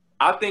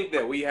 I think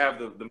that we have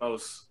the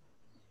most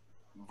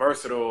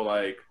versatile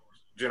like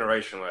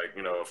generation, like,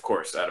 you know, of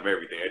course, out of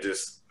everything. It's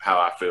just how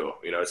I feel,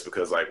 you know, it's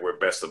because like we're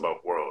best of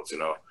both worlds, you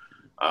know?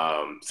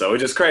 So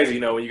it's just crazy,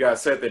 you know, when you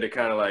guys said that, it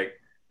kind of like,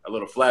 a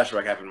little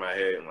flashback happened in my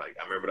head, and like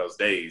I remember those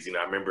days. You know,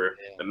 I remember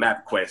the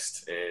map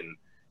quest and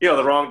you know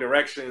the wrong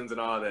directions and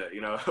all that.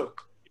 You know,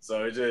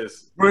 so it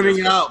just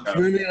printing out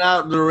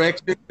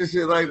directions and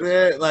shit like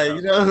that. Like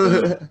you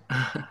know,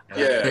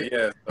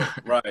 yeah, so,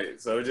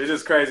 right. So it's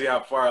just crazy how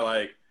far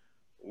like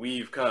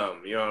we've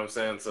come. You know what I'm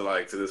saying? So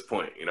like to this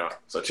point, you know.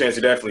 So Chance,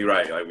 you're definitely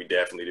right. Like we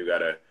definitely do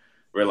gotta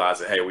realize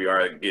that hey, we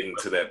are getting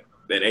to that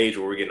age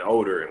where we're getting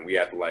older, and we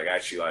have to like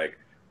actually like.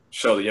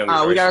 Show the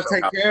younger. We gotta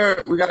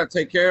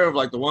take care of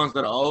like the ones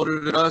that are older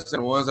than us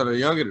and the ones that are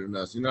younger than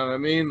us. You know what I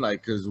mean?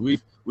 Like, cause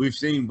we've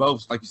seen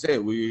both. Like you said,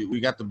 we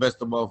got the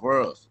best of both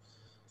worlds.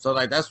 So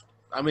like that's.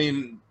 I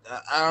mean,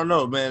 I don't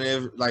know, man.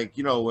 If like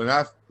you know when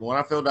I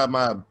filled out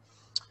my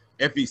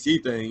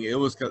FEC thing, it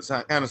was kind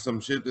of some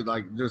shit that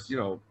like just you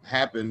know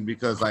happened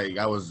because like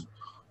I was,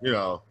 you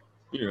know,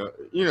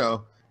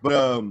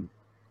 but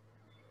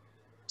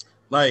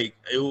like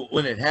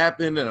when it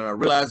happened and I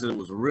realized that it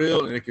was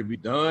real and it could be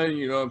done,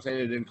 you know what I'm saying?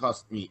 It didn't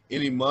cost me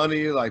any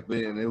money. Like,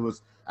 man,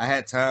 I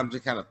had time to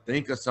kind of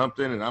think of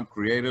something and I'm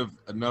creative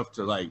enough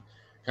to like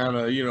kind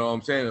of, you know what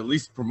I'm saying, at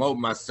least promote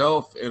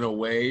myself in a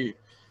way.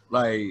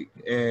 Like,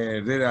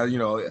 and then I, you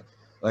know,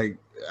 like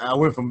I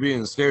went from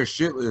being scared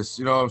shitless,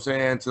 you know what I'm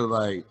saying, to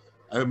like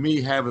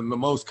me having the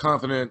most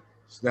confidence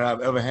that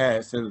I've ever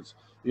had since,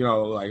 you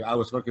know, like I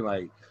was fucking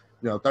like,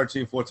 you know,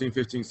 13, 14,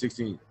 15,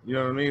 16, you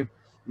know what I mean?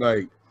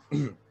 Like,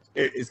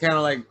 it's kind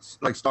of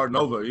like starting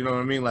over, you know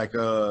what I mean? Like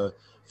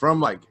from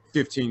like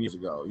 15 years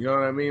ago, you know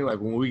what I mean? Like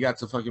when we got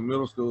to fucking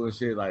middle school and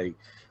shit, like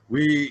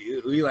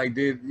we like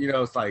did, you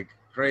know, it's like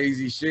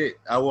crazy shit.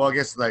 I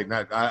guess like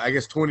not, I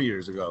guess 20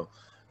 years ago,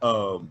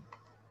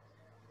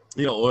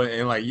 you know,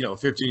 and like, you know,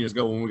 15 years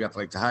ago when we got to,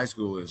 like to high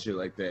school and shit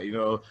like that, you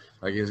know,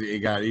 like it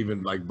got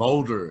even like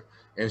bolder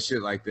and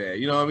shit like that,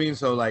 you know what I mean?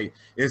 So like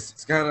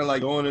it's kind of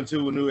like going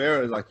into a new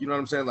era, like, you know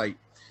what I'm saying? Like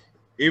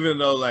even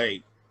though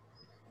like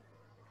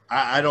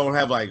I don't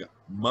have like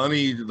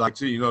money like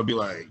to, you know, be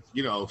like,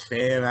 you know,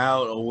 fan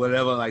out or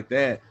whatever like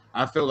that.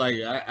 I feel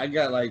like I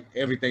got like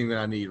everything that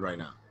I need right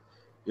now.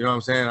 You know what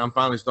I'm saying? I'm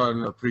finally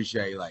starting to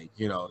appreciate like,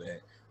 you know,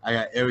 that I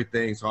got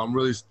everything. So I'm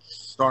really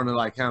starting to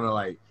like kind of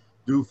like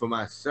do for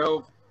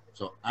myself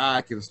so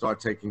I can start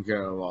taking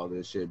care of all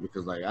this shit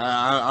because like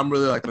I'm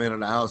really like the man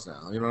of the house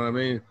now. You know what I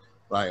mean?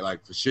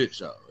 Like the shit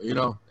show, you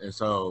know? And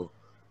so,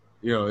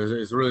 you know,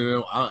 it's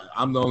really,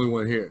 I'm the only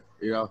one here.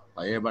 You know,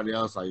 like everybody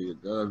else, like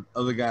the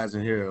other guys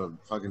in here are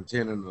fucking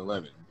 10 and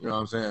 11. You know what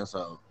I'm saying?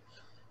 So,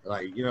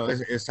 like, you know,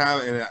 it's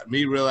time, and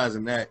me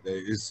realizing that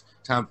it's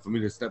time for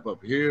me to step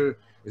up here.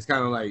 It's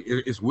kind of like,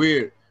 it's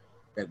weird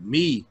that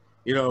me,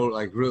 you know,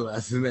 like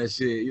realizing that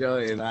shit, you know,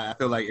 and I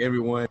feel like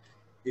everyone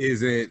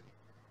isn't,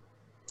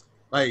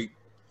 like,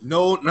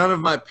 none of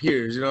my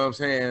peers, you know what I'm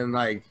saying,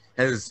 like,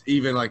 has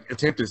even, like,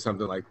 attempted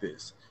something like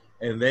this.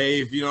 And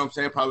they've, you know what I'm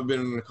saying, probably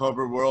been in the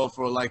corporate world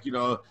for, like, you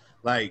know,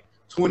 like,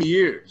 20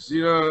 years,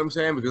 you know what I'm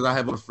saying? Because I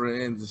have other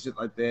friends and shit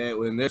like that,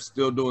 and they're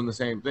still doing the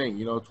same thing.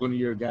 You know,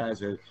 20-year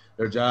guys,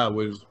 their job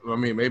was, I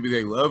mean, maybe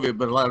they love it,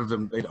 but a lot of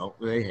them, they don't.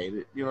 They hate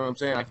it. You know what I'm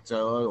saying? I can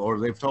tell, or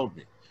they've told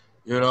me,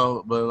 you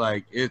know? But,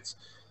 like, it's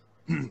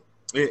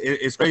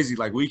crazy.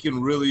 Like, we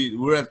can really,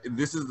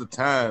 this is the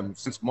time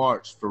since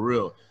March, for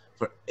real,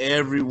 for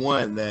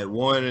everyone that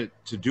wanted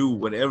to do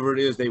whatever it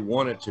is they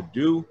wanted to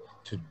do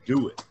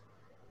it.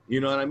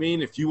 You know what I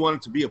mean? If you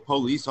wanted to be a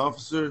police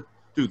officer,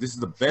 dude, this is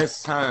the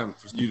best time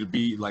for you to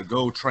be like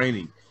go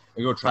training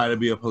and go try to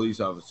be a police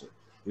officer.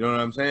 You know what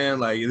I'm saying?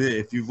 Like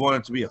if you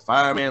wanted to be a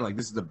fireman, like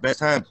this is the best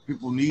time.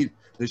 People need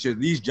this shit.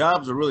 These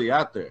jobs are really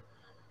out there.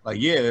 Like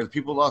yeah,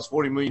 people lost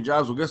 40 million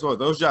jobs. Well, guess what?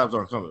 Those jobs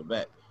aren't coming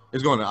back.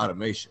 It's going to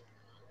automation.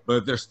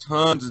 But there's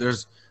tons.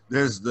 There's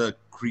the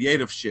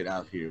creative shit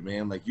out here,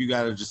 man. Like you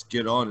got to just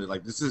get on it.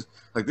 Like this is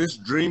like this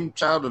dream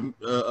child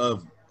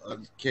of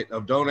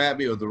Don't At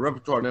Me or the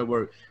Repertoire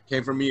Network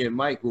came from me and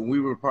Mike when we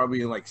were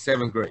probably in like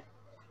 7th grade.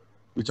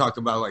 we talked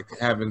about like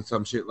having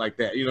some shit like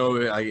that. You know,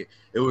 like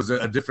it was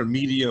a different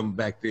medium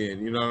back then.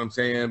 You know what I'm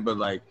saying? But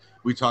like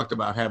we talked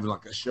about having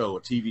like a show,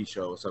 a TV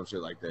show, or some shit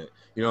like that.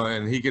 You know,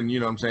 and he can, you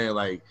know what I'm saying,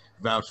 like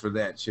vouch for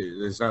that shit.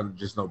 It's not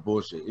just no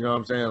bullshit. You know what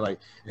I'm saying? Like,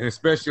 and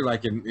especially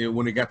like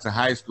when it got to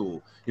high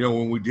school, you know,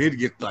 when we did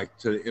get like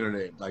to the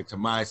internet, like to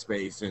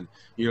MySpace and,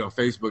 you know,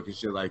 Facebook and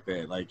shit like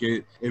that, like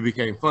it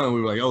became fun.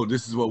 We were like, oh,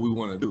 this is what we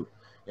want to do.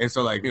 And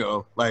so, like, you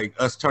know, like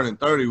us turning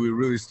 30, we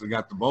really still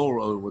got the ball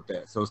rolling with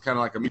that. So it's kind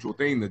of like a mutual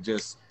thing that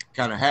just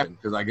kind of happened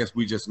because I guess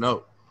we just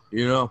know,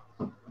 you know,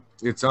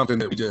 it's something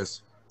that we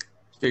just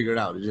figured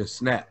out. It just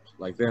snapped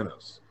like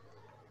Thanos.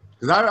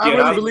 Because I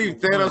really believe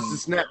Thanos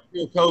is snapped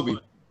Kobe.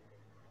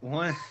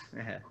 One,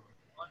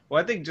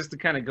 well, I think just to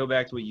kind of go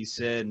back to what you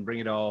said and bring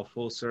it all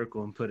full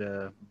circle and put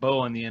a bow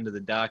on the end of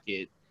the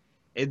docket,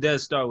 it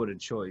does start with a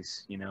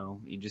choice. You know,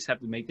 you just have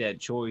to make that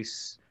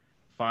choice.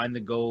 Find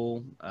the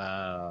goal,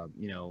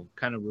 you know,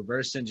 kind of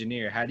reverse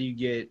engineer. How do you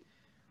get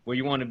where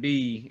you want to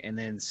be? And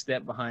then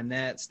step behind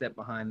that, step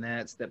behind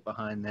that, step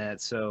behind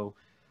that. So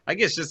I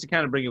guess just to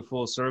kind of bring it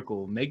full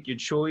circle, make your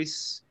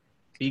choice,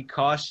 be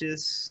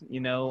cautious,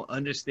 you know,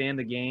 understand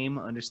the game,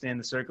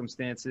 understand the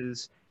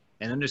circumstances,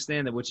 and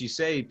understand that what you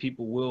say,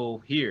 people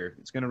will hear.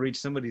 It's going to reach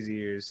somebody's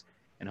ears,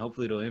 and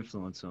hopefully it'll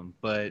influence them.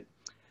 But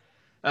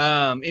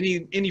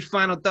any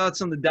final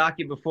thoughts on the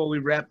docket before we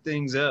wrap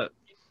things up?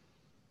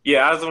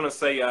 Yeah, I just want to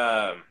say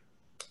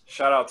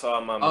shout out to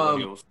all my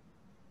millennials.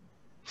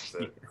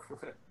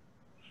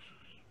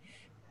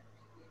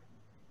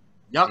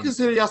 Y'all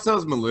consider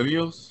yourselves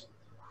millennials?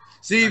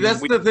 See,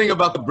 that's the thing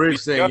about the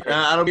bridge thing.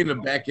 I don't mean to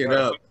back it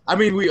up. I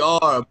mean, we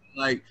are.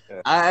 Like,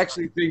 I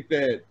actually think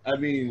that, I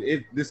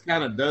mean, this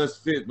kind of does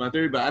fit my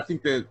theory, but I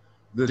think that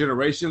the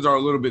generations are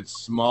a little bit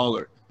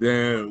smaller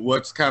than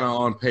what's kind of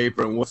on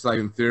paper and what's like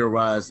in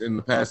theorized in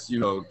the past, you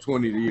know,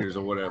 20 years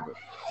or whatever.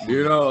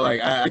 You know,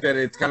 like I think that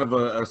it's kind of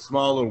a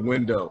smaller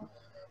window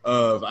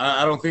of,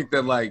 I don't think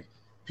that like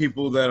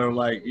people that are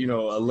like, you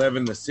know,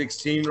 11 to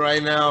 16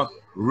 right now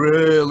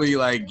really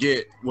like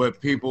get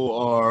what people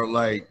are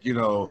like, you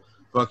know,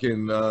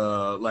 fucking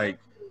like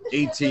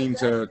 18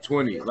 to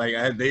 20. Like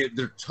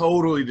they're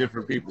totally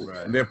different people.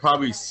 Right. And they'll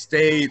probably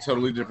stay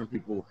totally different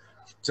people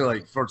to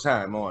like for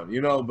time on,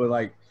 you know, but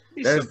like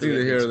that's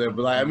neither here or there.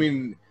 But like, I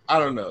mean, I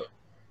don't know.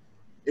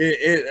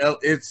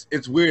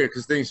 It's weird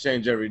because things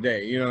change every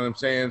day. You know what I'm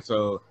saying?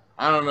 So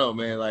I don't know,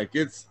 man. Like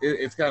it's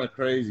kind of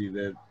crazy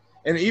that,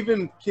 and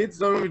even kids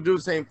don't even do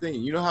the same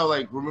thing. You know how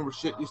like remember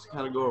shit used to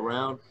kind of go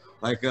around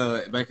like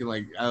back in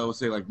like I would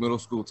say like middle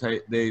school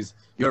days.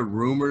 You heard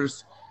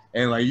rumors,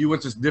 and like you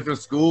went to different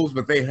schools,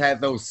 but they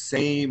had those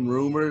same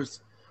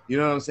rumors. You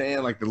know what I'm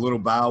saying? Like the little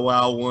Bow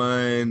Wow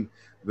one,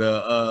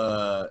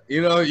 the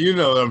you know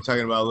what I'm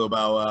talking about, little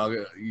Bow Wow,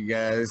 you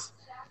guys.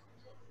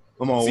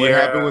 Come on, what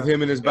happened with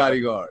him and his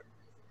bodyguard?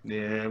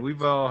 Yeah,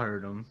 we've all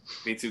heard him.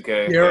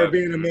 B2K. Sierra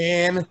being a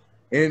man.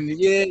 And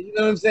yeah, you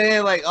know what I'm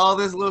saying? Like all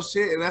this little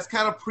shit. And that's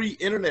kind of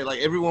pre-internet. Like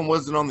everyone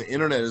wasn't on the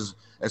internet as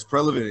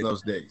prevalent in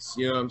those days.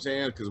 You know what I'm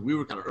saying? Because we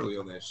were kind of early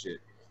on that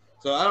shit.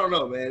 So I don't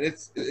know, man. It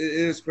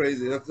is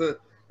crazy.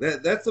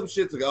 That's some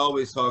shit to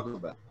always talk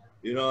about.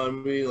 You know what I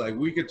mean? Like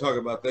we could talk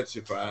about that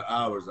shit for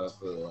hours, I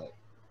feel like.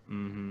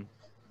 Mm-hmm.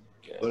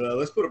 But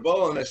let's put a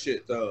ball on that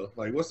shit though.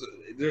 Like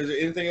there's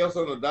anything else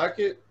on the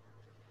docket?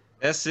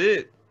 That's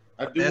it.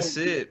 That's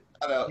it.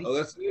 Oh,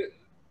 that's it.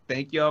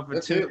 Thank y'all for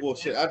tuning in. Well,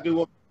 shit, I do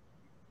want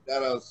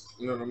shout outs,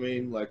 you know what I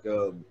mean? Like,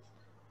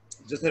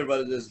 just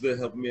everybody that's been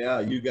helping me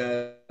out. You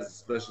guys,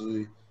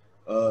 especially,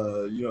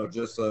 you know,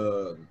 just,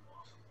 you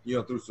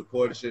know, through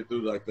support and shit,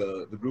 through like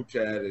the group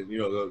chat and, you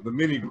know, the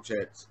mini group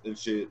chats and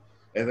shit.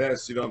 And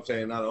that's, you know what I'm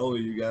saying, not only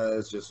you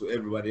guys, just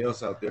everybody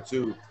else out there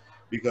too,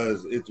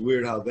 because it's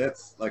weird how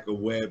that's like a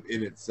web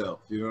in itself.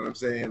 You know what I'm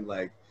saying?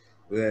 Like,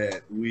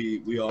 that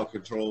we all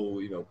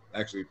control, you know,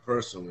 actually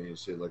personally and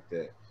shit like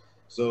that.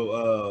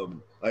 So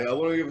like I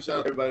want to give a shout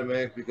out to everybody,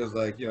 man, because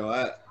like, you know,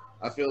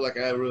 I feel like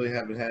I really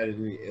haven't had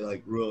any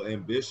like real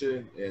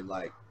ambition in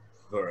like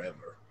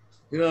forever.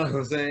 You know what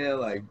I'm saying?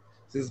 Like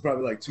since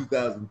probably like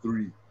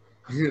 2003.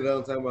 You know what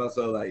I'm talking about?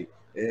 So like,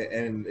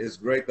 and it's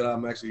great that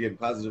I'm actually getting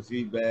positive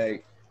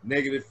feedback,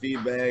 negative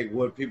feedback,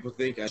 what people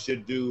think I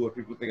should do, what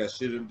people think I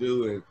shouldn't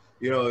do, and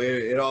you know,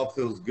 it all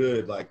feels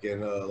good. Like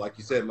and like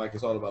you said, Mike,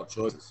 it's all about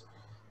choices.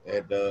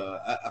 And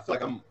I feel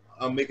like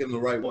I'm making the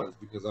right ones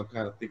because I'm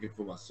kind of thinking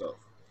for myself.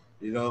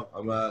 You know,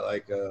 I'm not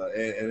like,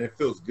 and it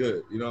feels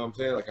good. You know what I'm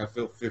saying? Like I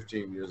feel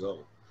 15 years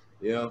old.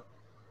 You know,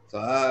 so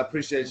I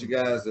appreciate you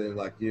guys and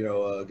like, you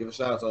know, give a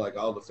shout out to like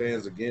all the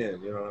fans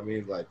again. You know what I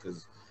mean? Like,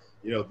 cause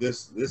you know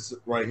this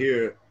right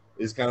here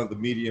is kind of the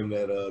medium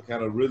that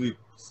kind of really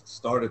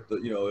started the,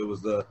 you know, it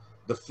was the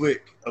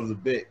flick of the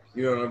bit.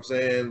 You know what I'm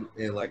saying?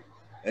 And like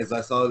as I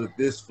saw that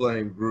this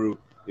flame grew,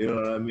 you know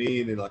what I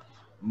mean? And like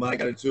Mike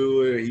got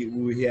into it.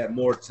 He had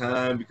more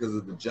time because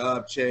of the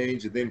job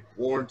change, and then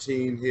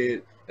quarantine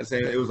hit. And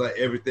saying it was like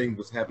everything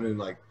was happening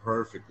like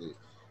perfectly.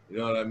 You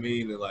know what I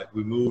mean? And like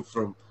we moved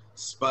from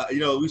spot. You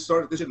know, we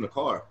started this shit in the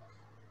car.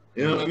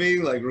 You know what I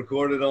mean? Like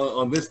recorded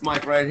on this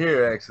mic right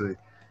here, actually.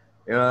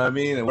 You know what I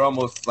mean? And we're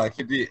almost like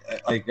 50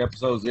 like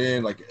episodes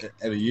in, like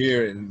at a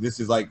year, and this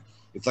is like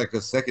it's like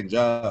a second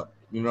job.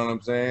 You know what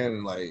I'm saying?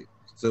 And like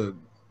to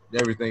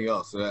everything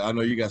else. So I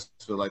know you guys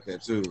feel like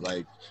that too.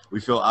 Like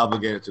we feel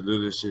obligated to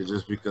do this shit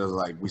just because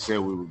like we said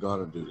we were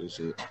gonna do this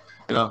shit.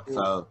 You know?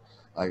 So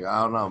like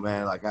I don't know,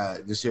 man. Like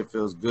this shit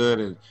feels good,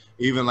 and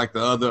even like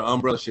the other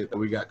umbrella shit that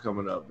we got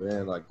coming up,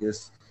 man. Like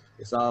it's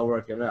all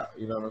working out.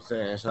 You know what I'm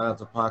saying? Shout out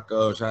to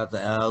Paco, shout out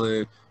to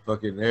Alan,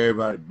 fucking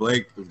everybody,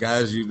 Blake, the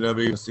guys you've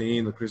never even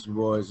seen, the Christian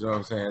boys. You know what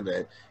I'm saying?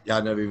 That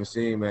y'all never even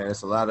seen, man.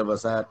 It's a lot of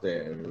us out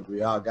there, and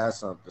we all got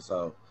something.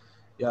 So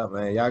yeah,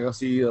 man, y'all gonna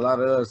see a lot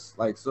of us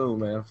like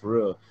soon, man, for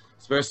real.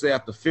 Especially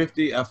after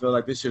 50, I feel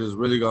like this shit is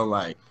really gonna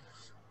like,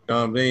 you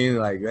know what I mean?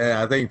 Like, man,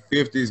 I think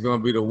 50 is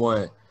gonna be the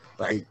one,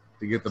 like,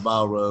 to get the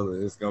ball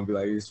rolling. It's gonna be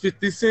like, it's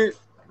 50 Cent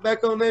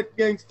back on that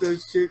gangster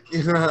shit.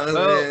 You know what I'm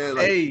saying?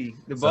 Like, hey,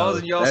 the ball's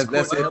in y'all's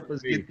court to help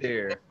us me. get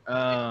there.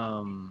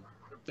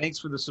 Thanks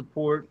for the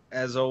support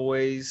as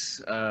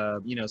always.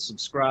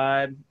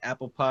 Subscribe,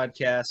 Apple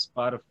Podcasts,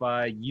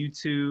 Spotify,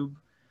 YouTube.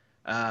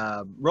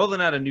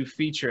 Rolling out a new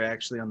feature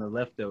actually on the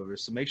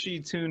leftovers, so make sure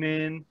you tune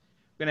in. We're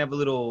gonna have a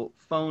little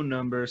phone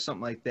number,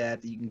 something like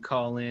that you can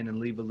call in and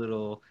leave a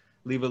little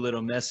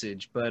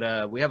message.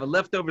 But we have a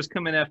leftovers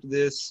coming after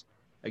this.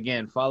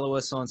 Again, follow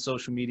us on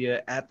social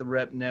media at the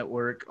Rep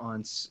Network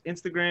on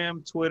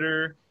Instagram,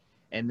 Twitter,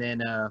 and then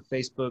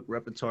Facebook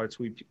Repertoire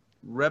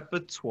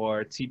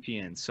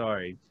TPN.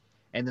 Sorry.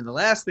 And then the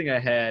last thing I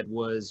had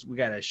was we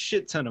got a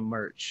shit ton of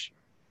merch.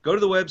 Go to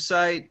the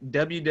website,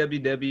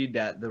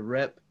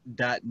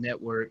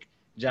 www.therep.network.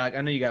 Jock,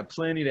 I know you got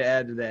plenty to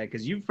add to that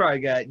because you're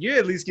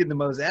at least getting the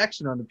most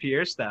action on the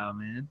Pierre style,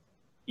 man.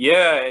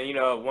 Yeah,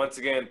 and once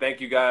again, thank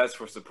you guys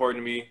for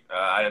supporting me.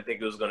 I didn't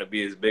think it was going to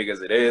be as big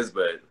as it is,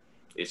 but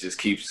it just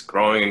keeps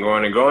growing and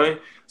growing and growing.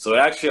 So it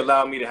actually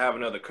allowed me to have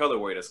another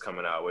colorway that's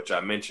coming out, which I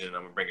mentioned.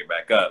 I'm going to bring it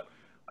back up.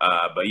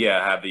 But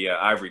yeah, I have the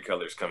ivory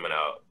colors coming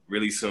out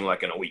really soon,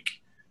 like in a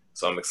week.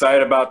 So I'm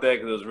excited about that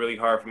because it was really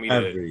hard for me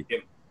to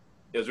get.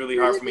 It was really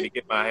hard for me to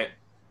get my hand.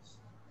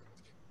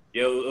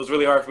 Yeah, it was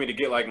really hard for me to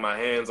get like my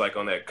hands like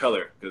on that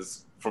color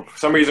because for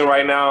some reason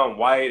right now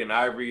white and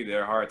ivory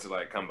they're hard to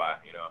like come by,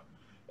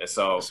 And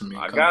so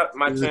I got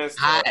my chance.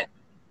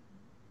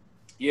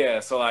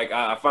 Yeah, so like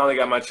I finally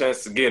got my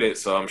chance to get it,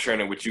 so I'm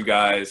sharing it with you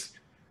guys.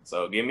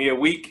 So give me a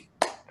week,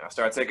 and I'll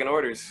start taking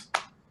orders.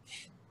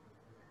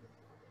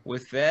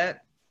 With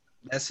that,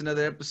 that's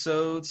another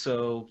episode.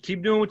 So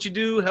keep doing what you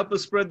do. Help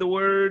us spread the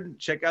word.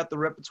 Check out the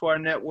Repertoire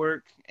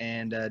Network,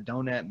 and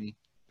don't at me.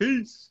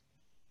 Peace.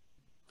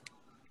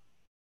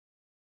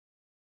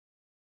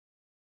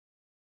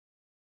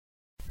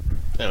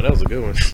 Damn, that was a good one.